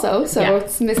name also, so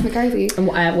it's Miss McCarthy.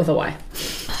 With a Y.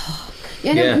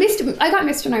 Myst, I got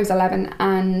Myst when I was 11,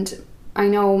 and I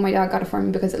know my dad got it for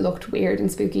me because it looked weird and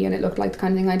spooky and it looked like the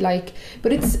kind of thing I'd like,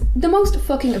 but it's the most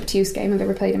fucking obtuse game I've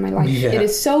ever played in my life. It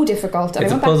is so difficult.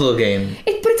 It's a puzzle game.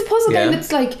 But it's a puzzle game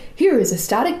that's like, here is a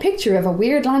static picture of a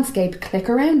weird landscape, click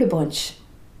around a bunch.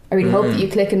 I really hope that you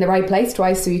click in the right place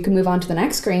twice so you can move on to the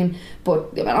next screen.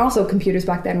 But also computers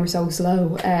back then were so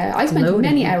slow. I spent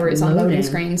many hours on loading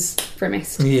screens for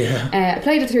Myst. Yeah. I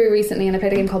played it through recently, and I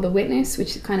played a game called The Witness,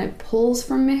 which kind of pulls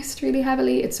from Myst really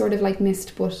heavily. It's sort of like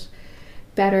Myst but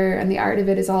better, and the art of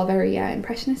it is all very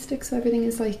impressionistic, so everything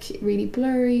is like really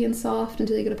blurry and soft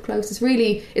until you get up close.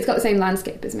 It's got the same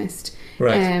landscape as Myst.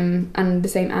 Right. And the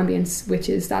same ambience, which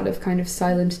is that of kind of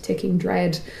silent ticking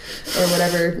dread or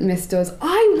whatever Myst does.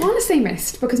 I want to say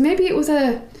Myst because maybe it's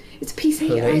a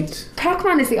PC.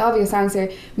 Pac-Man is the obvious answer.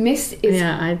 Myst is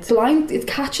blind. It's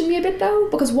catching me a bit though,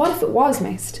 because what if it was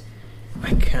Myst?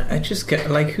 I just get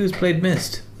like, who's played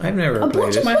Myst? I've never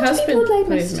played it. My husband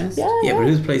plays Myst. Yeah, but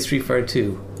who's played Street Fighter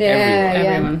 2?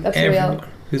 Everyone. That's real.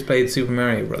 Who's played Super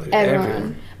Mario Brothers?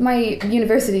 Everyone. My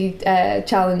university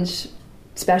challenge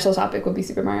special topic would be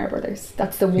Super Mario Brothers.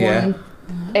 That's the one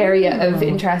area of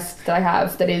interest that I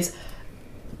have that is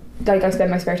like, I spend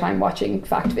my spare time watching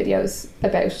fact videos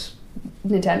about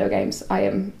Nintendo games.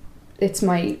 It's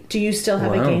my... Do you still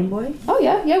have a Game Boy? Oh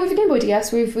yeah, we have a Game Boy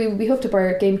DS. We hooked up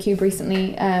our GameCube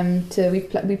recently.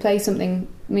 We play something.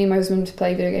 Me and my husband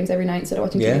play video games every night instead of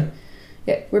watching TV.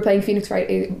 Yeah, we're playing Phoenix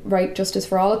Wright Justice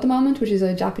for All at the moment, which is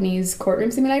a Japanese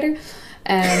courtroom simulator.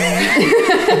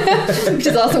 Which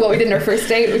is also what we did in our first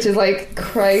date, which is like,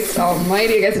 Christ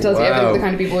almighty, I guess it tells you everything, the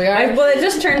kind of people we are. Well, it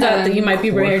just turns out that you might be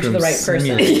bringing her to the right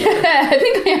person. Yeah, I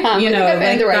think I am.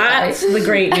 That's the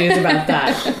great news about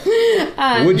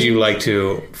that. Would you like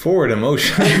to forward a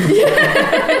motion?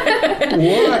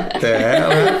 What the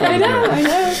hell happened? I know.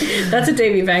 That's a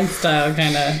Davy Banks style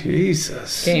kind of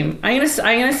game. I'm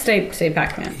gonna say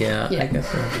Pac-Man. Yeah, I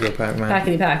guess I'll have to go Pac-Man.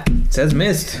 Packety-pack. It says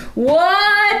Myst.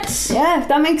 What? Yeah,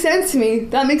 that makes sense to me.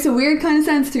 That makes a weird kind of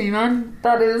sense to me, man.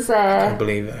 That is... I can't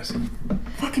believe that.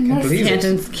 Fucking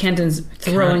Myst. Canton's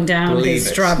throwing down his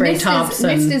strawberry tops.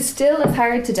 Myst is still as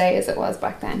hard today as it was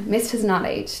back then. Myst has not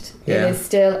aged. Yeah. It is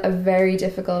still a very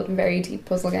difficult, very deep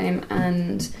puzzle game,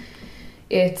 and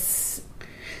it's...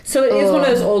 So it is one of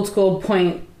those old school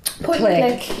point Point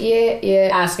and click. Yeah.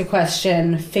 Ask a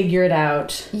question, figure it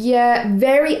out. Yeah,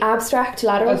 very abstract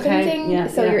lateral thinking. Yeah,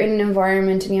 so you're in an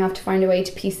environment and you have to find a way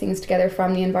to piece things together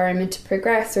from the environment to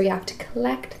progress, or you have to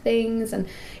collect things, and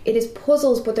it is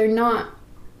puzzles, but they're not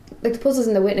like the puzzles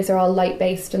in The Witness are all light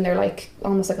based, and they're like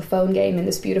almost like a phone game in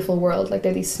this beautiful world. Like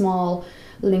they're these small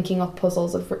linking up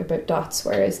puzzles about dots,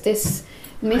 whereas this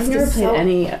Myst I've never played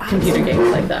any computer games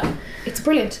like that. It's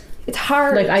brilliant. It's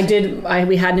hard. Like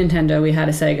we had Nintendo, we had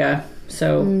a Sega,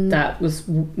 so that was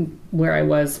where I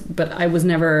was, but I was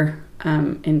never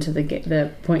into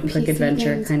the point and click PC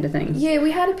adventure games. kind of thing. Yeah, we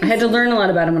had a PC. I had to learn a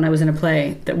lot about it when I was in a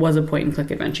play that was a point and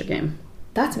click adventure game.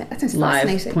 That sounds Live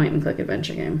fascinating. point and click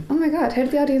adventure game. Oh my god, how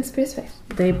did the audience participate?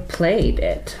 They played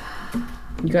it.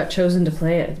 You got chosen to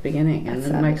play it at the beginning, and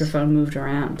the microphone moved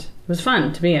around. It was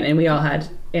fun to be in, and we all had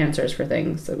answers for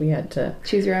things that we had to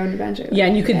choose your own adventure. Yeah,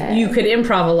 and you could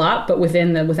improv a lot, but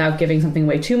without giving something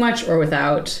away too much, or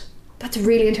without that's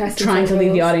really interesting. Trying to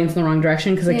lead the audience in the wrong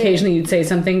direction, because occasionally you'd say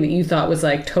something that you thought was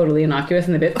like totally innocuous,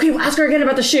 and they'd be like, okay, well, ask her again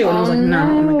about the shoe, and I was like, no,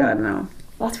 oh my god, no.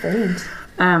 That's brilliant.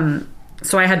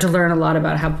 So I had to learn a lot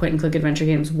about how point and click adventure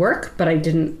games work, but I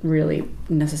didn't really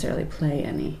necessarily play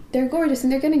any. They're gorgeous,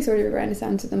 and they're getting sort of a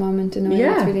renaissance at the moment, and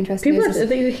it's really interesting. People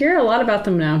they hear a lot about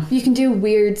them now. You can do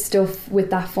weird stuff with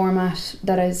that format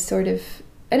that is sort of,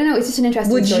 I don't know, it's just an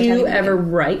interesting. Would you ever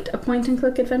write a point and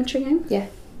click adventure game? Yeah,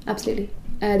 absolutely.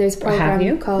 There's a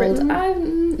program called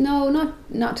no,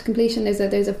 not to completion.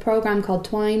 There's a program called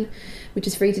Twine, which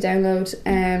is free to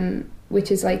download,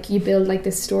 which is like you build like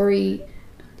this story.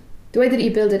 The way that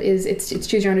you build it is it's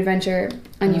choose your own adventure,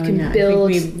 and you can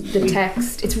build the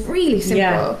text. It's really simple.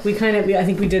 Yeah, I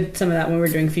think we did some of that when we were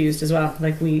doing Fused as well.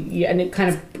 Like and it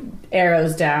kind of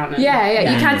arrows down. And,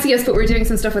 you can't see us, but we're doing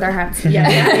some stuff with our hands. Yeah,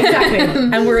 exactly.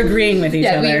 And we're agreeing with each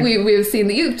other. We've seen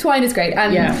that. Twine is great,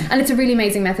 and it's a really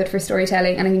amazing method for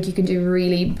storytelling. And I think you can do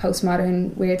really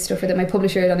postmodern weird stuff with it. My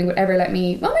publisher, I don't think would ever let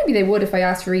me. Well, maybe they would if I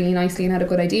asked really nicely and had a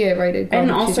good idea, right?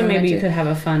 And also maybe you could have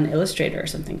a fun illustrator or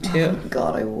something too. Oh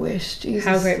God, I wish. Jesus.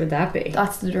 How great would that be?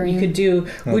 That's the dream. You could do.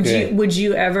 Would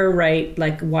you ever write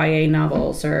like YA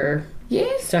novels or?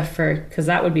 Stuff because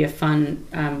that would be a fun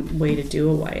way to do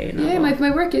a YA novel. Yeah,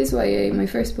 my work is YA. My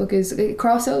first book is a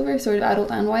crossover, sort of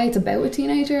adult and YA. It's about a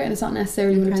teenager, and it's not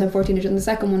necessarily 100% for teenagers. And the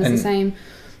second one is the same.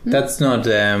 That's not.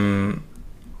 Oh,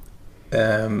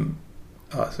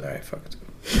 sorry, fucked.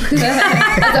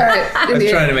 That's alright. I was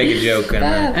trying to make a joke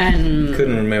and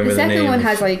couldn't remember the name.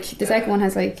 The second one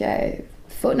has like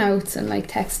footnotes and like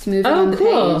text moving on the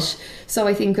page. So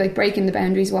I think like breaking the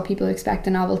boundaries of what people expect a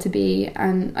novel to be.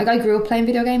 And like I grew up playing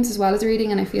video games as well as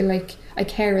reading, and I feel like I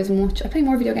care as much. I play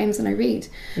more video games than I read.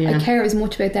 I care as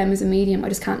much about them as a medium. I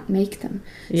just can't make them.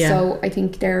 So I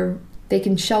think they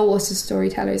can show us as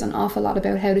storytellers an awful lot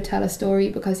about how to tell a story,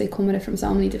 because they come at it from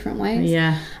so many different ways.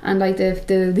 And like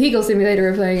the legal simulator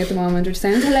we're playing at the moment, which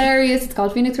sounds hilarious. It's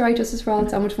called Phoenix Wright Justice for All.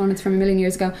 It's so much fun. It's from a million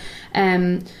years ago.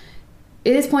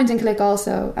 It is point and click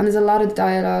also, and there's a lot of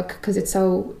dialogue because it's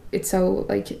so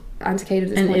like antiquated.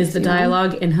 At this point, is the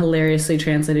dialogue in hilariously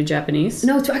translated Japanese?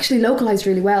 No, it's actually localized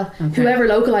really well. Okay. Whoever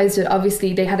localized it,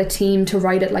 obviously they had a team to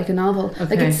write it like a novel.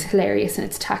 Like it's hilarious and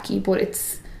it's tacky, but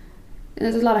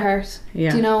there's a lot of heart.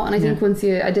 Yeah. Do you know? And I think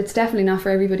it's definitely not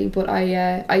for everybody, but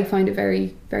I find it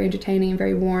very, very entertaining and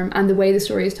very warm. And the way the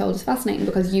story is told is fascinating,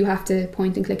 because you have to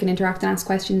point and click and interact and ask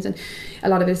questions, and a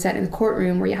lot of it is set in the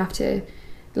courtroom where you have to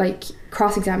like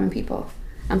cross-examine people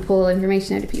and pull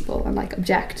information out of people and like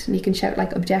object, and you can shout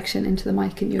like objection into the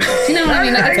mic, and you know what I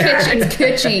mean, like it's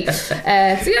kitschy. So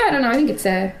I don't know, I think it's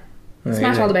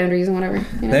smash all the boundaries and whatever,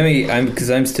 you know?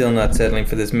 Because I'm still not settling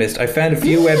for this Myst. I found a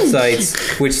few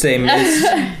websites which say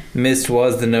Myst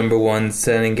was the number one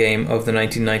selling game of the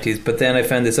 1990s, but then I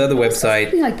found this other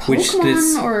website like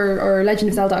Pokemon or Legend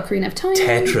of Zelda: Ocarina of Time.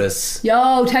 Tetris.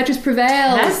 Yo, Tetris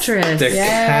prevails.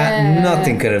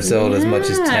 Nothing could have sold as much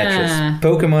as Tetris.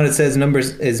 Pokemon, it says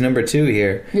is number 2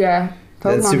 here. Yeah.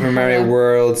 Then Super Mario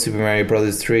World, Super Mario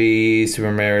Brothers 3,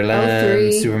 Super Mario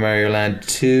Land, Super Mario Land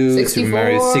 2, 64. Super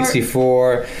Mario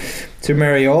 64, Super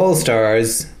Mario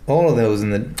All-Stars, all of those in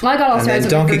the... I got All-Stars. And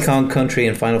then Donkey Kong Country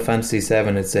and Final Fantasy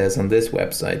 7, it says on this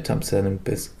website, top selling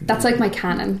biscuit. That's like my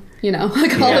canon, you know.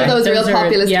 Like all of those real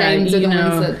populous games are the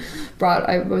ones that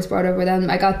I was brought up with them.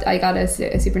 I got a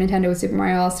Super Nintendo with Super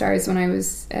Mario All-Stars when I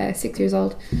was 6 years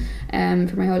old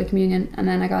for my Holy Communion, and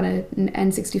then I got an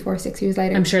N64 6 years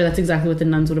later. I'm sure that's exactly what the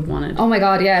nuns would have wanted. Oh my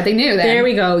god, yeah, they knew that. There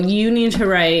we go. You need to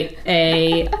write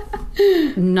a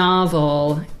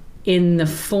novel in the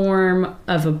form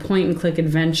of a point-and-click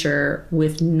adventure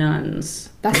with nuns.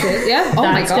 That's it, yeah? Oh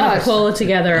my That's god. going to pull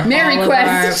together Mary all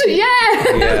Quest. of our...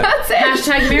 Yeah, that's it.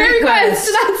 Hashtag Mary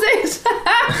Quest. That's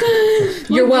it.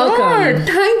 You're welcome. God,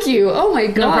 thank you. Oh my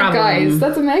god, problem. guys.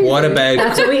 That's amazing. What about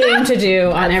That's what we aim to do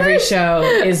on every show,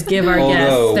 is give our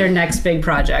guests their next big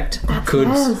project. could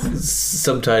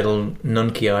subtitle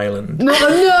Nunkey Island? No,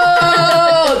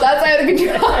 that's out of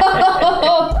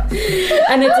control.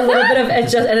 And it's a little bit of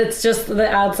it's just the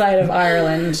outside of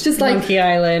Ireland, Just like Nunkey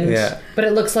Island. Yeah. But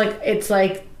it looks like it's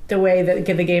like the way that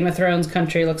the Game of Thrones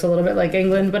country looks a little bit like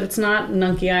England, but it's not.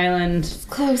 Nunkey Island. It's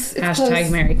close. It's Hashtag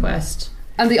close. Mary Quest.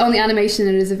 And the only animation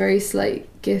in it is a very slight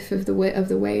gif of the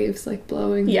waves like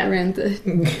blowing around the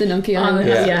Nunkey Island.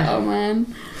 Yeah. Oh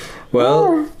man.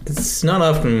 Well, it's not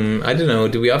often. I don't know.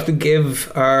 Do we often give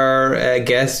our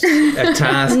guests a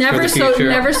task Never for the future?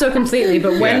 never so completely.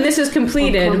 But when this is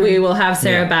completed, we will have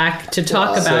Sarah back to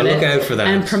talk about look it out for that.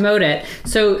 and promote it.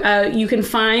 So you can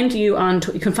find you on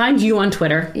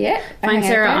Twitter. Yeah. Find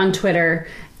Sarah on Twitter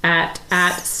at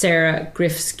Sarah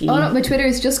Griffsky. Oh no, my Twitter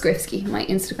is just Griffsky. My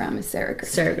Instagram is Sarah Griffsky.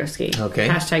 Sarah Griffsky. Okay.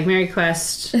 Hashtag Mary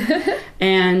Quest.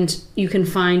 And you can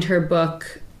find her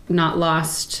book Not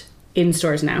Lost in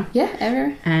stores now. Yeah,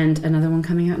 ever. And another one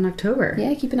coming out in October.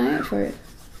 Yeah, keep an eye out for it.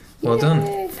 Well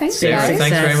done. Thanks, Sarah, guys.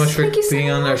 thanks very much for Thank you so being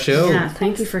on our much. show. Yeah,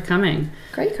 thank you for coming.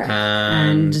 Great crack.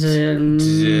 And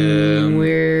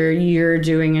You're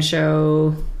doing a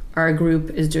show. Our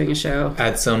group is doing a show.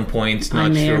 at some point, I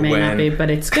not may sure or may when. not be,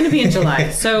 but it's going to be in July.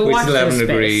 So We watch still haven't this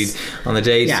agreed space. on the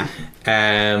date. Yeah.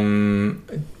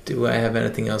 Do I have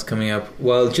anything else coming up?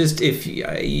 Well, just if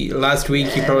last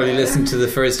week you probably listened to the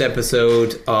first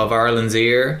episode of Ireland's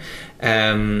Ear,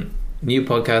 new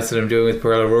podcast that I'm doing with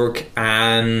Pearl O'Rourke,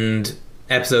 and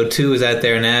episode 2 is out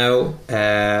there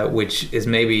now, which is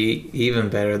maybe even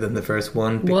better than the first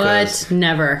one. Because What?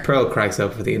 Never. Pearl cracks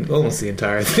up for almost the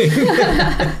entire thing.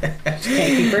 Can't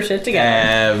keep her shit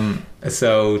together.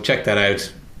 So check that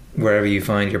out wherever you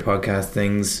find your podcast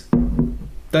things.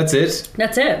 That's it.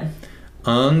 That's it.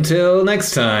 Until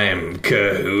next time,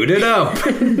 Cahoot it up.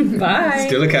 Bye.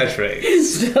 Still a catchphrase.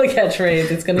 Still a catchphrase.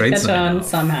 It's going to Great catch sign on off.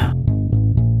 somehow.